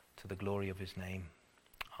to the glory of his name.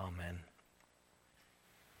 Amen.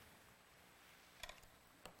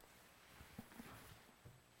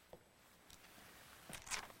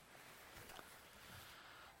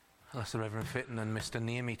 I'll ask the Reverend Fitton and Mr.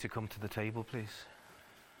 Niemi to come to the table, please.